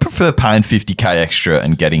 see, I'd prefer paying 50K extra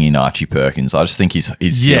and getting in Archie Perkins. I just think his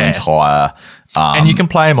ceiling's higher. And you can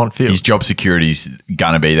play him on field. His job security's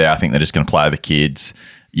going to be there. I think they're just going to play the kids.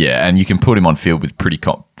 Yeah, and you can put him on field with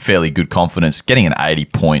fairly good confidence. Getting an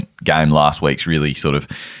 80-point game last week's really sort of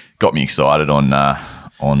got me excited on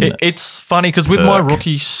It's funny because with my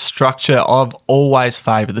rookie structure, I've always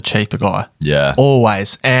favoured the cheaper guy. Yeah.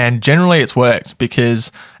 Always. And generally it's worked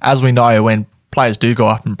because, as we know, when players do go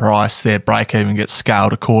up in price, their break-even gets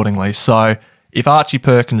scaled accordingly. So if Archie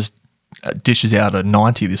Perkins dishes out a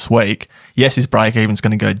 90 this week, yes, his break-even's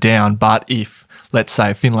going to go down, but if, let's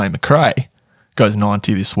say, Finlay McRae goes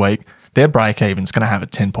 90 this week, their break-even's going to have a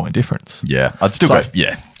 10-point difference. Yeah, I'd still go.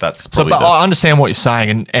 Yeah, that's probably. But I understand what you're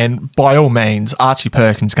saying, and by all means, Archie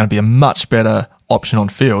Perkins is going to be a much better option on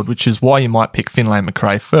field, which is why you might pick Finlay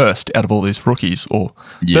McRae first out of all these rookies. Or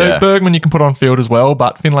Bergman, you can put on field as well,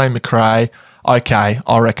 but Finlay McRae, okay,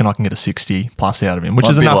 I reckon I can get a 60 plus out of him, which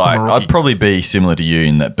is enough for a rookie. I'd probably be similar to you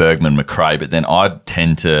in that Bergman, McRae, but then I'd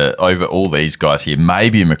tend to over all these guys here,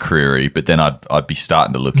 maybe a McCreary, but then I'd be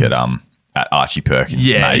starting to look at Archie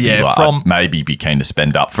Perkins. I'd maybe be keen to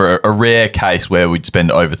spend up for a rare case where we'd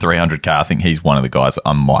spend over 300K. I think he's one of the guys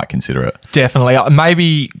I might consider it. Definitely.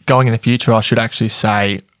 Maybe going in the future, I should actually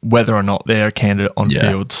say whether or not they're a candidate on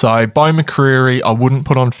field. So Bo McCreary, I wouldn't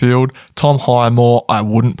put on field. Tom Highmore, I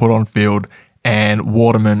wouldn't put on field. And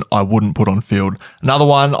Waterman, I wouldn't put on field. Another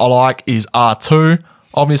one I like is R2.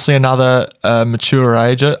 Obviously, another mature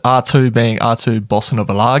ager, R2 being R2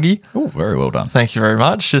 Boston-Ovalagi. Oh, very well done. Thank you very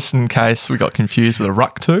much. Just in case we got confused with a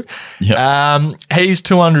Ruck 2. Yep. He's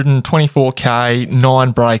 224K,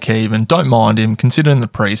 9 break even. Don't mind him, considering the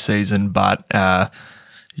preseason, but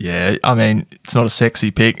yeah, I mean, it's not a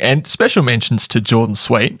sexy pick. And special mentions to Jordan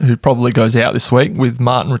Sweet, who probably goes out this week with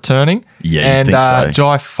Martin returning. Yeah, and think so.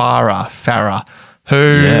 Jai Farah,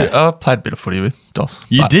 who I played a bit of footy with, Doss.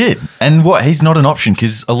 You did, and what? He's not an option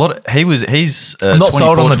because he's I'm not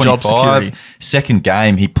sold on the job security. Second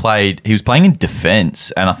game he played. He was playing in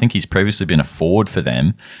defence, and I think he's previously been a forward for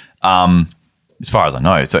them, as far as I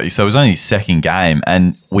know. So it was only his second game,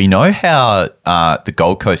 and we know how the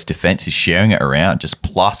Gold Coast defence is sharing it around, just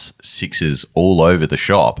plus sixes all over the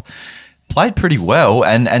shop. Played pretty well,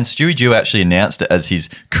 and Stewie Dew actually announced it as his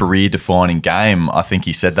career-defining game. I think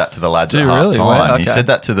he said that to the lads at half time. Wow, okay. He said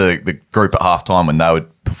that to the group at half time when they were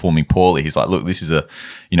performing poorly. He's like, "Look, this is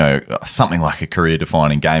something like a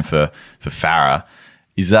career-defining game for Farah."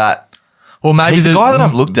 Is that? Well, maybe he's a guy that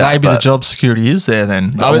I've looked at. Maybe the job security is there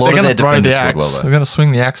then. They're going to throw the axe. They're going to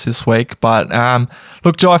swing the axe this week. But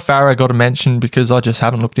look, Jai Farah got to mention because I just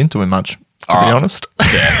haven't looked into him much. To be honest,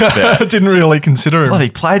 I didn't really consider him. Bloody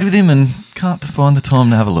played with him and can't find the time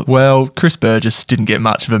to have a look. Well, Chris Burgess didn't get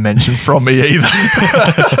much of a mention from me either.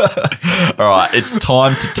 All right, it's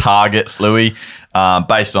time to target, Louis,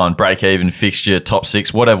 based on break-even, fixture, top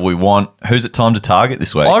six, whatever we want. Who's it time to target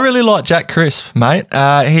this week? I really like Jack Crisp, mate.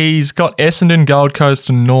 He's got Essendon, Gold Coast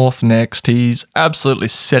and North next. He's absolutely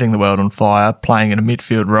setting the world on fire, playing in a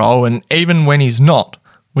midfield role, and even when he's not,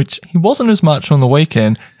 which he wasn't as much on the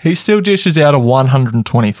weekend, he still dishes out a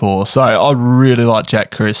 124. So I really like Jack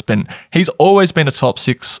Crisp, and he's always been a top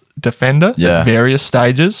six defender at various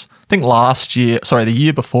stages. I think the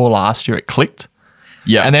year before last year, it clicked.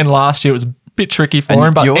 Yeah. And then last year it was a bit tricky for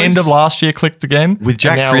him, but end of last year clicked again. With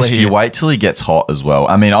Jack Crisp, you wait till he gets hot as well.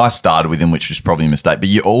 I mean, I started with him, which was probably a mistake, but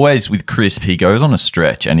you always, with Crisp, he goes on a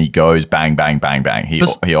stretch and he goes bang, bang, bang, bang.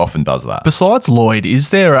 He often does that. Besides Lloyd, is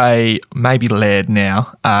there maybe Laird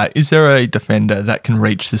now, is there a defender that can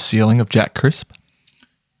reach the ceiling of Jack Crisp?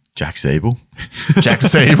 Jack Siebel. Jack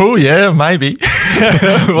Siebel, yeah, maybe.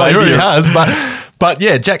 Well, he already has, But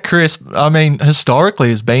yeah, Jack Crisp, I mean, historically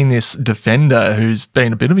has been this defender who's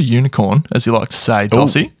been a bit of a unicorn, as you like to say,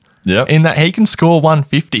 Dossy. Yeah. In that he can score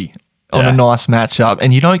 150 on a nice matchup,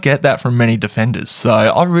 and you don't get that from many defenders. So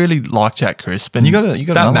I really like Jack Crisp, and you got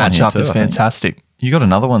that matchup is fantastic. You got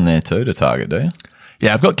another one there too to target, do you?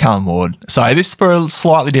 Yeah, I've got Callum Ward. So this is for a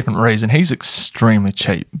slightly different reason. He's extremely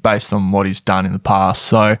cheap based on what he's done in the past.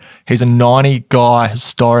 So he's a 90 guy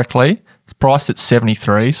historically. He's priced at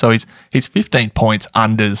 73. So he's 15 points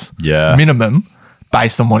unders minimum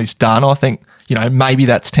based on what he's done. I think, maybe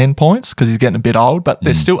that's 10 points because he's getting a bit old, but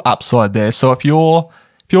there's still upside there. So if you're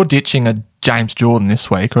ditching a James Jordan this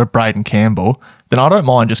week or a Braden Campbell, then I don't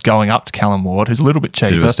mind just going up to Callum Ward, who's a little bit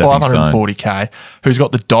cheaper, 540k, who's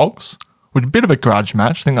got the Dogs with a bit of a grudge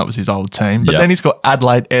match. I think that was his old team. But then he's got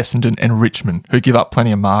Adelaide, Essendon and Richmond, who give up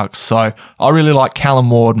plenty of marks. So I really like Callum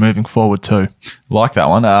Ward moving forward too. Like that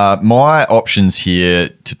one. My options here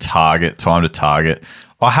time to target.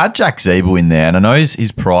 I had Jack Zeeble in there, and I know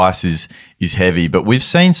his price is heavy, but we've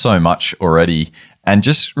seen so much already. And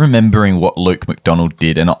just remembering what Luke McDonald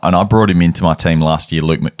did, and I brought him into my team last year,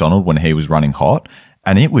 Luke McDonald, when he was running hot,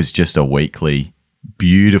 and it was just a weekly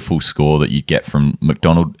beautiful score that you get from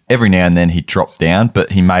McDonald. Every now and then he'd drop down,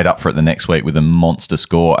 but he made up for it the next week with a monster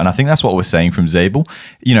score. And I think that's what we're seeing from Zeeble.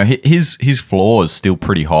 His floor is still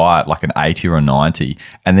pretty high at like an 80 or a 90,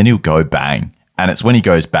 and then he'll go bang. And it's when he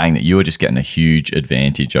goes bang that you're just getting a huge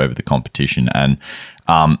advantage over the competition. And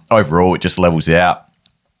overall, it just levels out.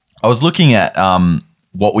 I was looking at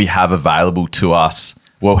what we have available to us.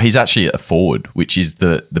 Well, he's actually a forward, which is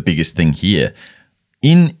the biggest thing here.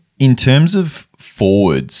 In terms of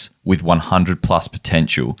forwards with 100 plus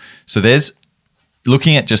potential, so there's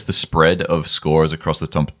looking at just the spread of scorers across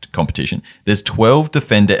the competition, there's 12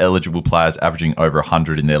 defender eligible players averaging over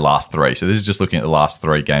 100 in their last three. So this is just looking at the last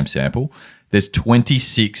 3 game sample. There's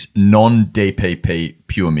 26 non-DPP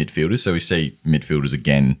pure midfielders. So we see midfielders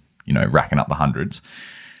again, racking up the hundreds.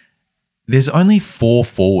 There's only 4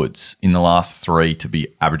 forwards in the last 3 to be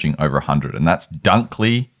averaging over 100, and that's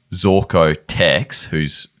Dunkley, Zorko, Tex,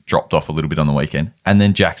 who's dropped off a little bit on the weekend, and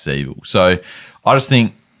then Jack Zeeble. So I just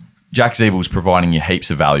think Jack Zeeble's providing you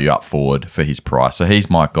heaps of value up forward for his price. So he's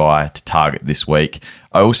my guy to target this week.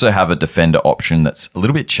 I also have a defender option that's a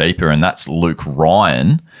little bit cheaper, and that's Luke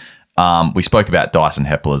Ryan. We spoke about Dyson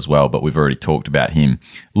Heppel as well, but we've already talked about him.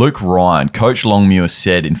 Luke Ryan, Coach Longmuir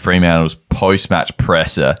said in Fremantle's post-match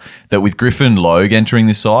presser that with Griffin Logue entering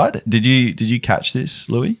the side, did you catch this,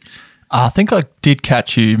 Louis? I think I did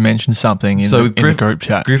catch you mention something in the group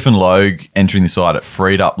chat. Griffin Logue entering the side, it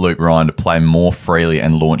freed up Luke Ryan to play more freely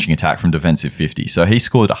and launching attack from defensive 50. So he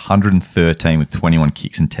scored 113 with 21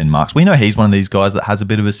 kicks and 10 marks. We know he's one of these guys that has a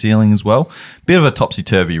bit of a ceiling as well. Bit of a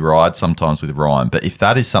topsy-turvy ride sometimes with Ryan, but if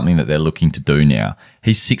that is something that they're looking to do now,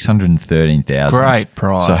 he's 613,000. Great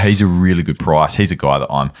price. So he's a really good price. He's a guy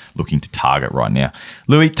that I'm looking to target right now.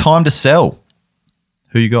 Louis, time to sell.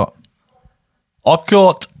 Who you got? I've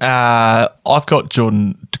got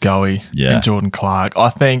Jordan Goey and Jordan Clark. I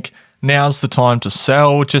think now's the time to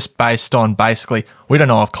sell, just based on basically we don't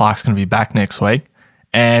know if Clark's going to be back next week,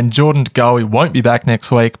 and Jordan Goey won't be back next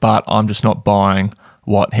week, but I'm just not buying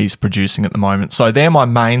what he's producing at the moment. So they're my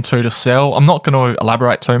main 2 to sell. I'm not going to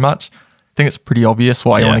elaborate too much. I think it's pretty obvious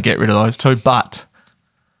why you want to get rid of those 2, but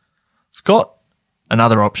I've got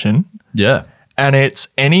another option. Yeah. And it's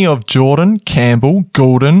any of Jordan, Campbell,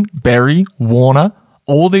 Goulden, Berry, Warner,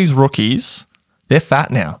 all these rookies, they're fat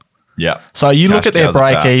now. Yeah. So you look at their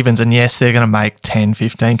break evens, and yes, they're going to make 10,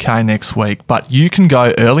 15K next week, but you can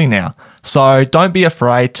go early now. So don't be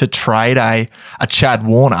afraid to trade a Chad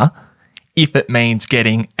Warner if it means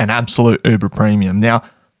getting an absolute uber premium. Now,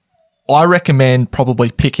 I recommend probably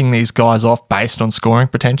picking these guys off based on scoring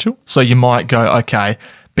potential. So you might go, okay,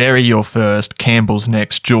 Berry you're first, Campbell's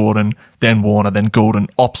next, Jordan, then Warner, then Goulden,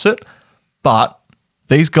 opposite. But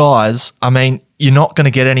these guys, I mean, you're not going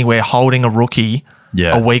to get anywhere holding a rookie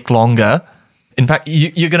a week longer. In fact,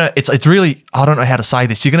 you're going to, it's really, I don't know how to say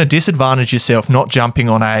this, you're going to disadvantage yourself not jumping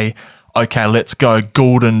on okay, let's go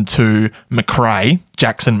Goulden to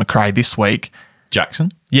Jackson McRae this week.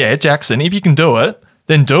 Jackson? Yeah, Jackson. If you can do it,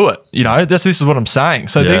 then do it. This is what I'm saying.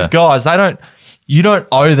 So these guys, you don't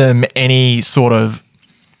owe them any sort of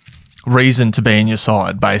reason to be in your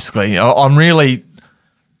side, basically. I'm really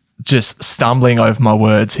just stumbling over my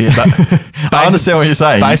words here, but I understand what you're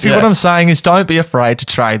saying. Basically, what I'm saying is don't be afraid to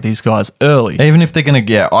trade these guys early. Even if they're going to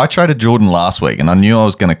get... I traded Jordan last week, and I knew I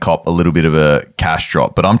was going to cop a little bit of a cash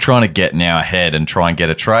drop, but I'm trying to get now ahead and try and get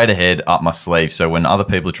a trade ahead up my sleeve. So when other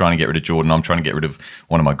people are trying to get rid of Jordan, I'm trying to get rid of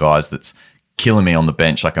one of my guys that's killing me on the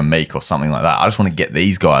bench like a Meek or something like that. I just want to get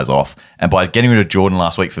these guys off. And by getting rid of Jordan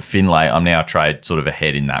last week for Finlay, I'm now trade sort of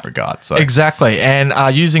ahead in that regard. So exactly. And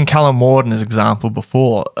using Callum Ward as example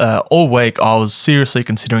before, all week I was seriously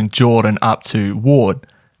considering Jordan up to Ward.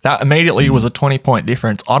 That immediately was a 20-point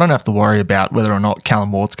difference. I don't have to worry about whether or not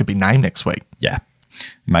Callum Ward's could be named next week. Yeah.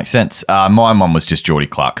 Makes sense. My one was just Geordie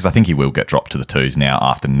Clark because I think he will get dropped to the twos now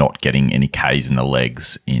after not getting any Ks in the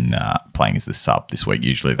legs in playing as the sub this week.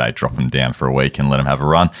 Usually they drop him down for a week and let him have a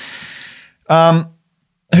run.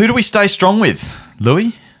 Who do we stay strong with,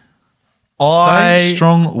 Louis? Stay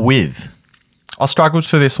strong with. I struggled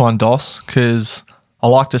for this one, Doss, because I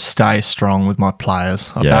like to stay strong with my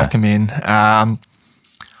players. I back them in.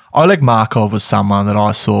 Oleg Markov was someone that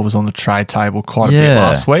I saw was on the trade table quite a bit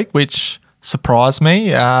last week, which surprised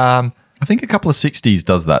me. I think a couple of 60s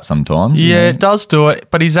does that sometimes. Yeah, it does do it,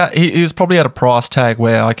 but he was probably at a price tag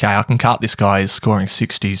where, okay, I can cut this guy, he's scoring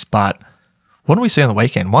 60s, but what do we see on the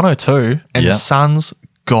weekend? 102, and the Suns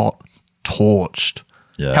got torched.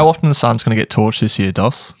 Yeah. How often are the Suns going to get torched this year,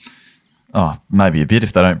 Doss? Oh, maybe a bit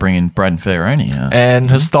if they don't bring in Braden Ferroni. And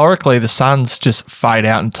historically, the Suns just fade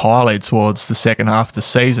out entirely towards the second half of the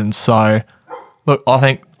season. So, look, I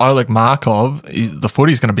think Oleg Markov, the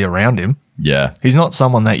footy's going to be around him. Yeah. He's not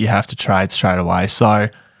someone that you have to trade straight away. So,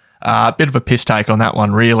 a bit of a piss take on that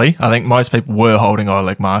one, really. I think most people were holding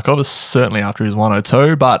Oleg Markov, certainly after his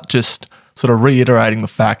 102, but just sort of reiterating the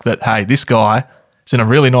fact that, hey, this guy is in a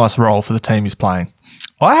really nice role for the team he's playing.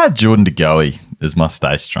 I had Jordan Goey as my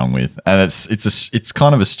stay strong with, and it's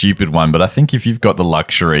kind of a stupid one, but I think if you've got the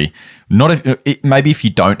luxury, maybe if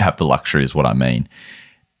you don't have the luxury is what I mean,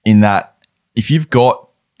 in that if you've got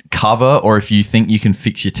cover or if you think you can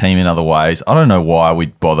fix your team in other ways, I don't know why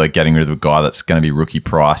we'd bother getting rid of a guy that's going to be rookie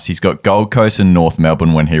priced. He's got Gold Coast and North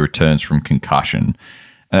Melbourne when he returns from concussion,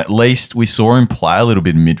 and at least we saw him play a little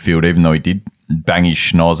bit in midfield, even though he did bang his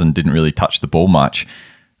schnoz and didn't really touch the ball much.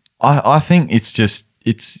 I think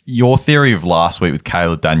it's your theory of last week with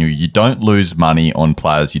Caleb Daniel. You don't lose money on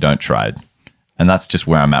players you don't trade. And that's just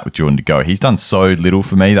where I'm at with Jordan to go. He's done so little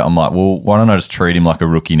for me that I'm like, well, why don't I just treat him like a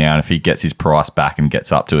rookie now? And if he gets his price back and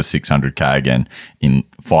gets up to a 600K again in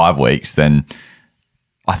 5 weeks, then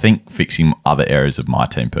I think fixing other areas of my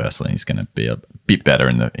team personally is going to be a bit better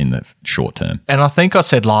in the short term. And I think I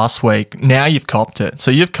said last week, now you've copped it.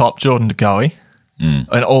 So you've copped Jordan to Goey.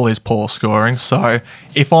 And all his poor scoring. So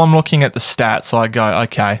if I'm looking at the stats, I go,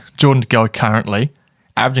 okay, Jordan Goey currently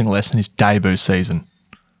averaging less than his debut season.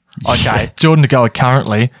 Okay, Jordan Goey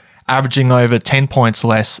currently averaging over 10 points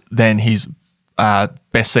less than his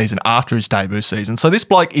best season after his debut season. So this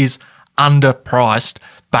bloke is underpriced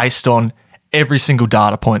based on every single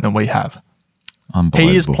data point that we have.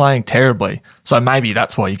 He is playing terribly. So maybe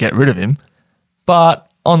that's why you get rid of him. But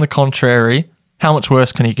on the contrary, how much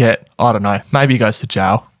worse can he get? I don't know. Maybe he goes to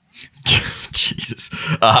jail. Jesus.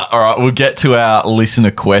 All right, we'll get to our listener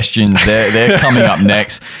questions. They're coming up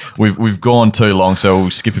next. We've gone too long, so we'll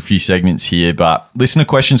skip a few segments here. But listener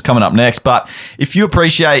questions coming up next. But if you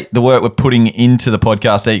appreciate the work we're putting into the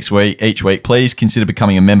podcast each week, please consider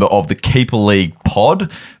becoming a member of the Keeper League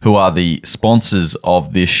Pod, who are the sponsors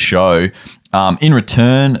of this show. In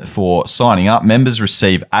return for signing up, members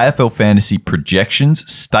receive AFL fantasy projections,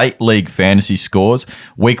 state league fantasy scores,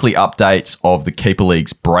 weekly updates of the Keeper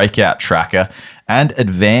League's breakout tracker, and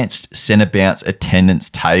advanced centre bounce attendance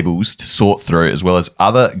tables to sort through, as well as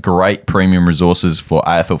other great premium resources for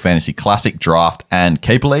AFL Fantasy Classic, Draft, and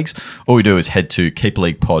Keeper Leagues. All we do is head to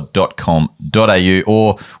keeperleaguepod.com.au,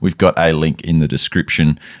 or we've got a link in the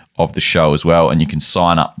description of the show as well, and you can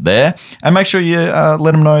sign up there. And make sure you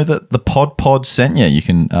let them know that the Pod sent you. You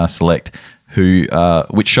can select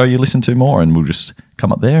which show you listen to more, and we'll just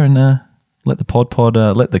come up there and let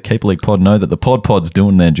the let the Keeper League Pod know that the Pod's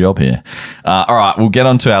doing their job here. All right, we'll get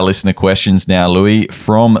on to our listener questions now, Louis,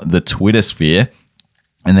 from the Twitter sphere.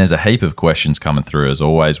 And there's a heap of questions coming through, as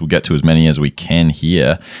always. We'll get to as many as we can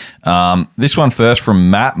here. This one first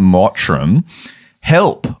from Matt Mottram.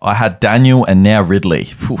 Help, I had Daniel and now Ridley.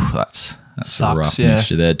 Whew, that's a rough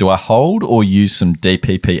mixture there. Do I hold or use some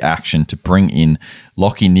DPP action to bring in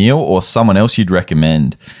Lachie Neale or someone else you'd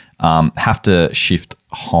recommend? Have to shift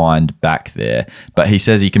Hind back there. But he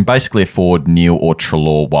says he can basically afford Neale or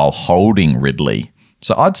Treloar while holding Ridley.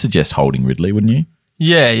 So I'd suggest holding Ridley, wouldn't you?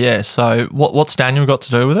 Yeah. So what's Daniel got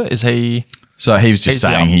to do with it? Is he... So he was just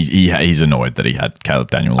saying he's annoyed that he had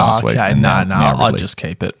Caleb Daniel last week. Okay, no, I'd just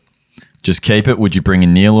keep it. Just keep it. Would you bring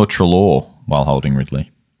in Neale or Treloar while holding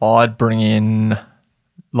Ridley? I'd bring in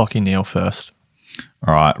Lachie Neale first.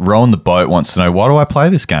 All right. Rowing the Boat wants to know, why do I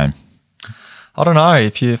play this game? I don't know.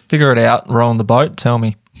 If you figure it out, Rowing the Boat, tell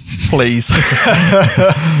me, please. All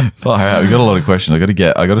right, we've got a lot of questions. I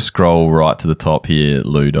got to scroll right to the top here,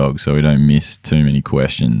 Lou Dog, so we don't miss too many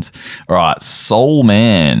questions. All right. Soul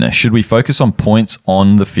Man, should we focus on points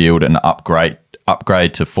on the field and upgrade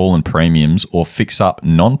upgrade to fallen premiums, or fix up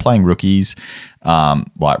non-playing rookies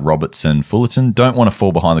like Robertson, Fullerton. Don't want to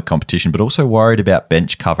fall behind the competition, but also worried about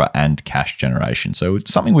bench cover and cash generation. So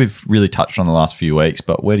it's something we've really touched on the last few weeks,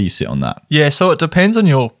 but where do you sit on that? Yeah, so it depends on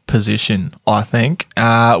your position, I think.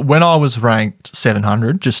 When I was ranked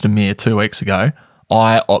 700 just a mere 2 weeks ago,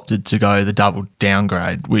 I opted to go the double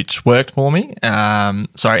downgrade, which worked for me. I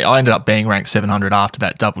ended up being ranked 700 after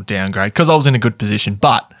that double downgrade because I was in a good position.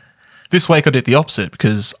 But this week I did the opposite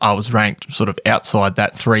because I was ranked sort of outside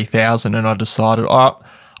that 3,000 and I decided, I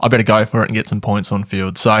better go for it and get some points on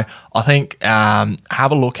field. So I think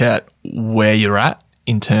have a look at where you're at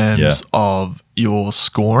in terms of your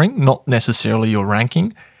scoring, not necessarily your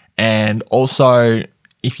ranking. And also,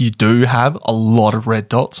 if you do have a lot of red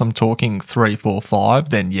dots, I'm talking 3, 4, 5,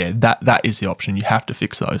 then that is the option. You have to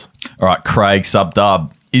fix those. All right, Craig,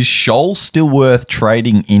 sub-dub. Is Scholl still worth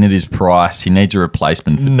trading in at his price? He needs a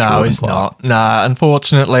replacement for No, he's not. No,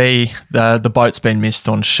 unfortunately, the boat's been missed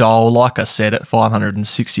on Scholl. Like I said, at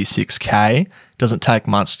 566K, doesn't take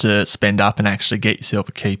much to spend up and actually get yourself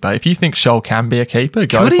a keeper. If you think Scholl can be a keeper,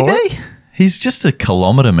 go for it. He's just a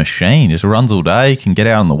kilometre machine. Just runs all day, can get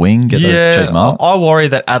out on the wing, get those cheap marks. I worry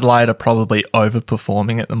that Adelaide are probably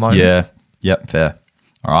overperforming at the moment. Yeah, yep, fair.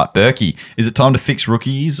 All right, Berkey, is it time to fix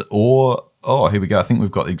rookies or... Oh, here we go. I think we've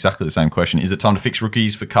got exactly the same question. Is it time to fix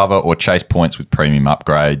rookies for cover or chase points with premium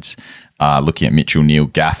upgrades? Looking at Mitchell, Neal,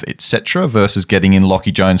 Gaff, etc., versus getting in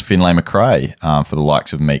Lockie Jones, Finlay, McRae for the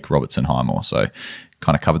likes of Meek, Robertson, Highmore. So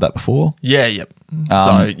kind of covered that before. Yeah, yep.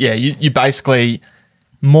 You basically...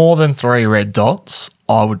 More than 3 red dots,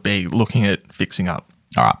 I would be looking at fixing up.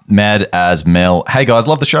 All right. Mad as Mel. Hey, guys,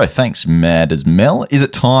 love the show. Thanks, Mad as Mel. Is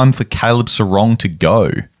it time for Caleb Sarong to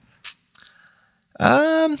go?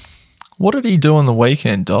 What did he do on the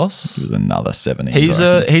weekend, Doss? It was another 70. He's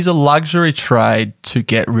a luxury trade to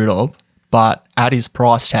get rid of, but at his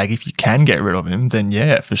price tag, if you can get rid of him, then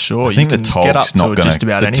yeah, for sure. I think the Tog's not going to just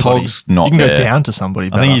about anybody. Tog's not you can there. go down to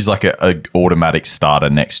somebody better. I think he's like a automatic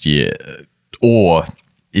starter next year, or...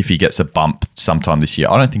 if he gets a bump sometime this year.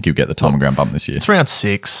 I don't think he'll get the time and ground bump this year. It's round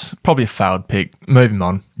 6, probably a failed pick. Move him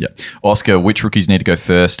on. Yeah. Oscar, which rookies need to go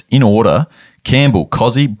first? In order, Campbell,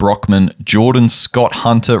 Cozzy, Brockman, Jordan, Scott,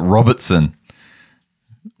 Hunter, Robertson.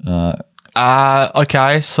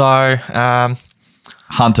 Okay, so...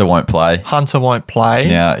 Hunter won't play.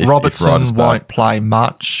 Now, Robertson won't play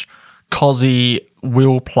much. Cozzy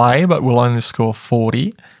will play, but will only score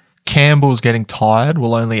 40. Campbell's getting tired.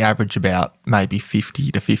 Will only average about maybe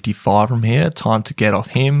 50 to 55 from here. Time to get off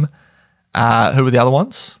him. Who were the other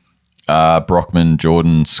ones? Brockman,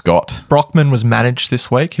 Jordan, Scott. Brockman was managed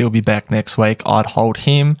this week. He'll be back next week. I'd hold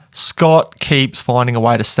him. Scott keeps finding a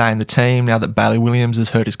way to stay in the team now that Bailey Williams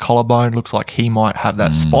has hurt his collarbone. Looks like he might have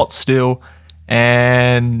that spot still.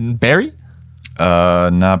 And Berry?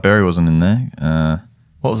 No, Berry wasn't in there.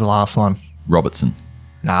 What was the last one? Robertson.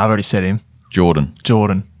 No, I've already said him. Jordan.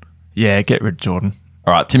 Yeah, get rid of Jordan.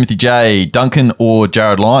 All right, Timothy J. Duncan or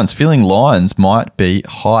Jared Lyons? Feeling Lyons might be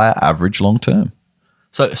higher average long term.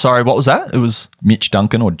 So, sorry, what was that? It was Mitch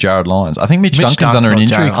Duncan or Jared Lyons. I think Mitch Duncan's under an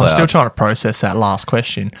injury cloud. I'm still trying to process that last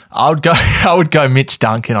question. I would go Mitch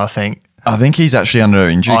Duncan, I think. I think he's actually under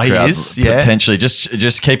an injury cloud. He is? Yeah. Potentially.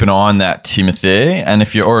 Just keep an eye on that, Timothy. And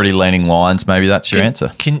if you're already leaning Lyons, maybe that's your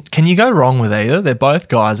answer. Can you go wrong with either? They're both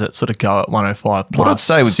guys that sort of go at 105 plus. What I'd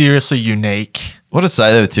say seriously unique. What I'd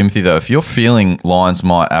say there, Timothy, though, if you're feeling Lions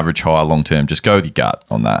might average higher long term, just go with your gut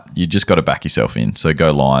on that. You just got to back yourself in. So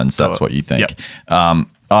go Lions. That's what you think. Yep.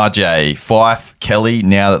 RJ, Fife, Kelly,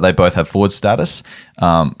 now that they both have forward status,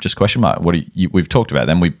 just question mark. We've talked about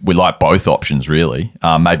them. We like both options, really.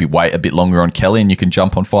 Maybe wait a bit longer on Kelly and you can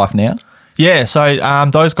jump on Fife now? Yeah, so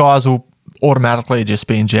those guys will automatically just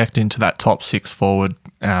be injected into that top 6 forward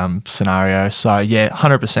scenario. So, yeah,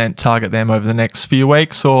 100% target them over the next few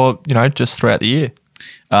weeks or, just throughout the year.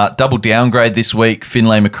 Double downgrade this week,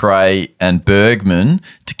 Finlay, McRae and Bergman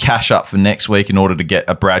to cash up for next week in order to get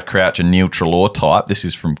a Brad Crouch and Neil Treloar type. This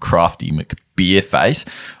is from Crafty McBeerface.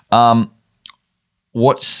 But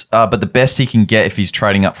the best he can get if he's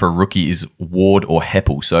trading up for a rookie is Ward or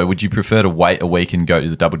Heppel. So would you prefer to wait a week and go to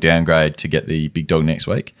the double downgrade to get the big dog next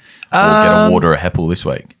week? Or get a Ward or a Heppel this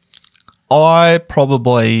week? I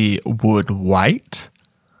probably would wait,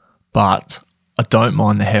 but I don't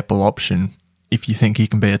mind the Heppel option if you think he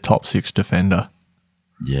can be a top 6 defender.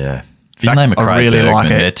 Yeah. Finlay, McRae, I really Bergman, like it.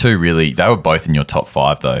 they're two really... They were both in your top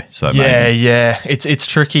 5 though. So yeah. It's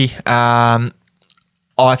tricky. I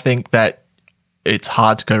think that it's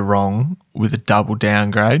hard to go wrong with a double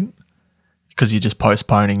downgrade because you're just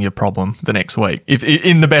postponing your problem the next week, if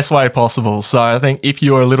in the best way possible. So I think if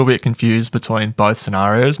you're a little bit confused between both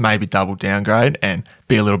scenarios, maybe double downgrade and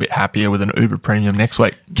be a little bit happier with an Uber Premium next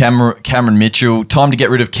week. Cameron Mitchell, time to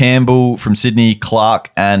get rid of Campbell from Sydney,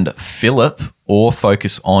 Clark and Phillip, or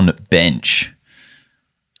focus on bench?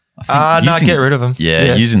 Get rid of them.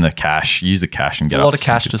 Yeah, using the cash. Use the cash and get a lot of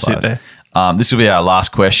cash to sit there. This will be our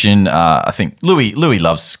last question. I think Louis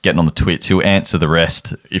loves getting on the twits. He'll answer the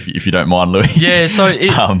rest if you don't mind, Louis. Yeah. So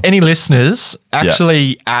any listeners,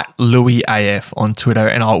 actually at Louis AF on Twitter,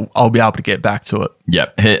 and I'll be able to get back to it.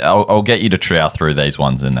 Yep. I'll get you to trowel through these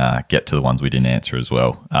ones and get to the ones we didn't answer as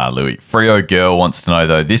well. Louis. Frio Girl wants to know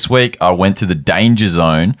though. This week I went to the danger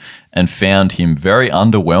zone and found him very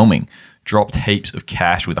underwhelming. Dropped heaps of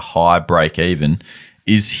cash with a high break even.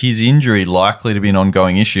 Is his injury likely to be an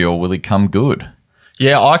ongoing issue or will he come good?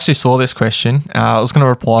 Yeah, I actually saw this question. I was going to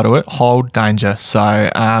reply to it. Hold danger.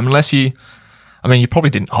 So unless you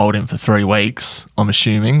probably didn't hold him for 3 weeks, I'm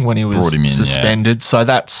assuming, when he was suspended. Yeah. So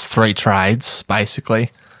that's 3 trades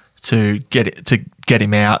basically to get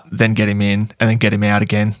him out, then get him in, and then get him out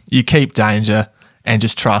again. You keep danger and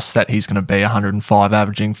just trust that he's going to be 105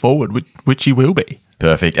 averaging forward, which he will be.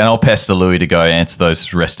 Perfect. And I'll pester Louis to go answer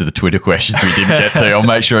those rest of the Twitter questions we didn't get to. I'll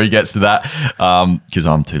make sure he gets to that because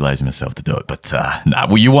I'm too lazy myself to do it. But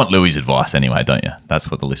well, you want Louis' advice anyway, don't you? That's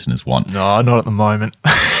what the listeners want. No, not at the moment.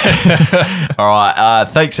 All right.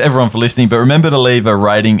 Thanks, everyone, for listening. But remember to leave a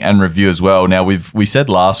rating and review as well. Now, we said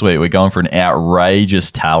last week we're going for an outrageous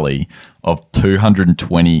tally of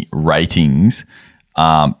 220 ratings.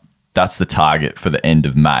 That's the target for the end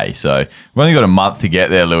of May. So we've only got a month to get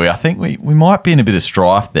there, Louis. I think we might be in a bit of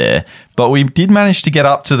strife there. But we did manage to get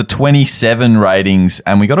up to the 27 ratings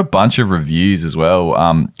and we got a bunch of reviews as well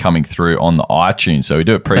coming through on the iTunes. So we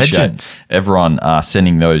do appreciate everyone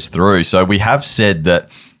sending those through. So we have said that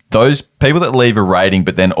those people that leave a rating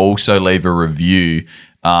but then also leave a review,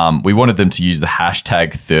 we wanted them to use the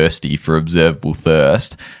hashtag thirsty for observable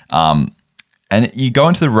thirst. And you go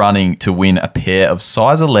into the running to win a pair of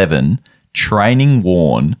size 11 training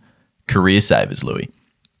worn career savers, Louis.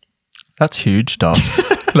 That's huge, Dom.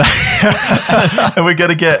 And we're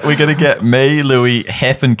gonna get me, Louis,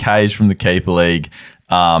 Hef, and Cage from the Keeper League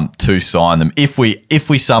to sign them if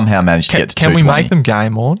we somehow manage to get to 220. Can we make them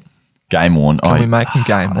game worn? Game worn. Can we make them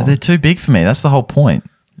game worn? They're too big for me. That's the whole point.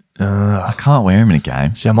 I can't wear them in a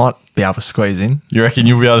game. So I might be able to squeeze in. You reckon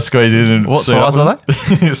you'll be able to squeeze in? And what size are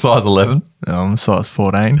they? Size 11. I'm size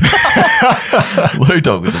 14. Lou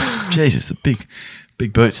Dog with the Jesus, the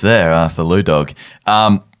big boots there for Lou Dog.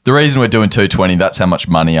 The reason we're doing 220, that's how much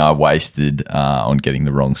money I wasted on getting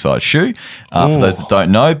the wrong size shoe. For those that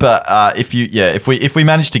don't know, but if we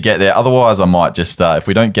manage to get there, otherwise I might just if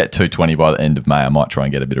we don't get 220 by the end of May, I might try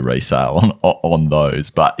and get a bit of resale on those.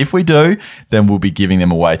 But if we do, then we'll be giving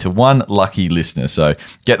them away to one lucky listener. So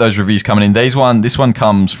get those reviews coming in. This one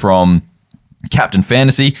comes from Captain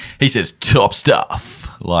Fantasy. He says top stuff.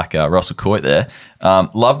 Like Russell Coit there.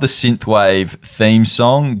 Love the synthwave theme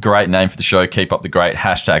song. Great name for the show. Keep up the great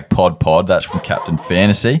hashtag #PodPod. That's from Captain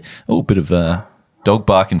Fantasy. Oh, a bit of dog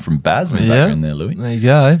barking from Baz in the background there, Louis. There you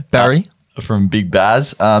go. Barry. From Big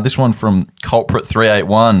Baz. This one from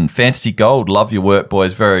Culprit381. Fantasy Gold. Love your work,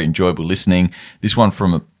 boys. Very enjoyable listening. This one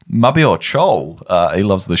from Mabio Chol. He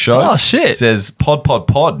loves the show. Oh, shit. Says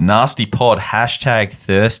pod, nasty pod, hashtag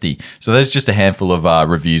thirsty. So there's just a handful of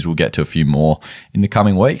reviews. We'll get to a few more in the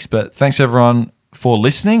coming weeks. But thanks, everyone, for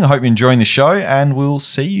listening. I hope you're enjoying the show, and we'll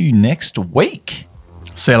see you next week.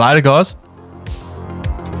 See you later, guys.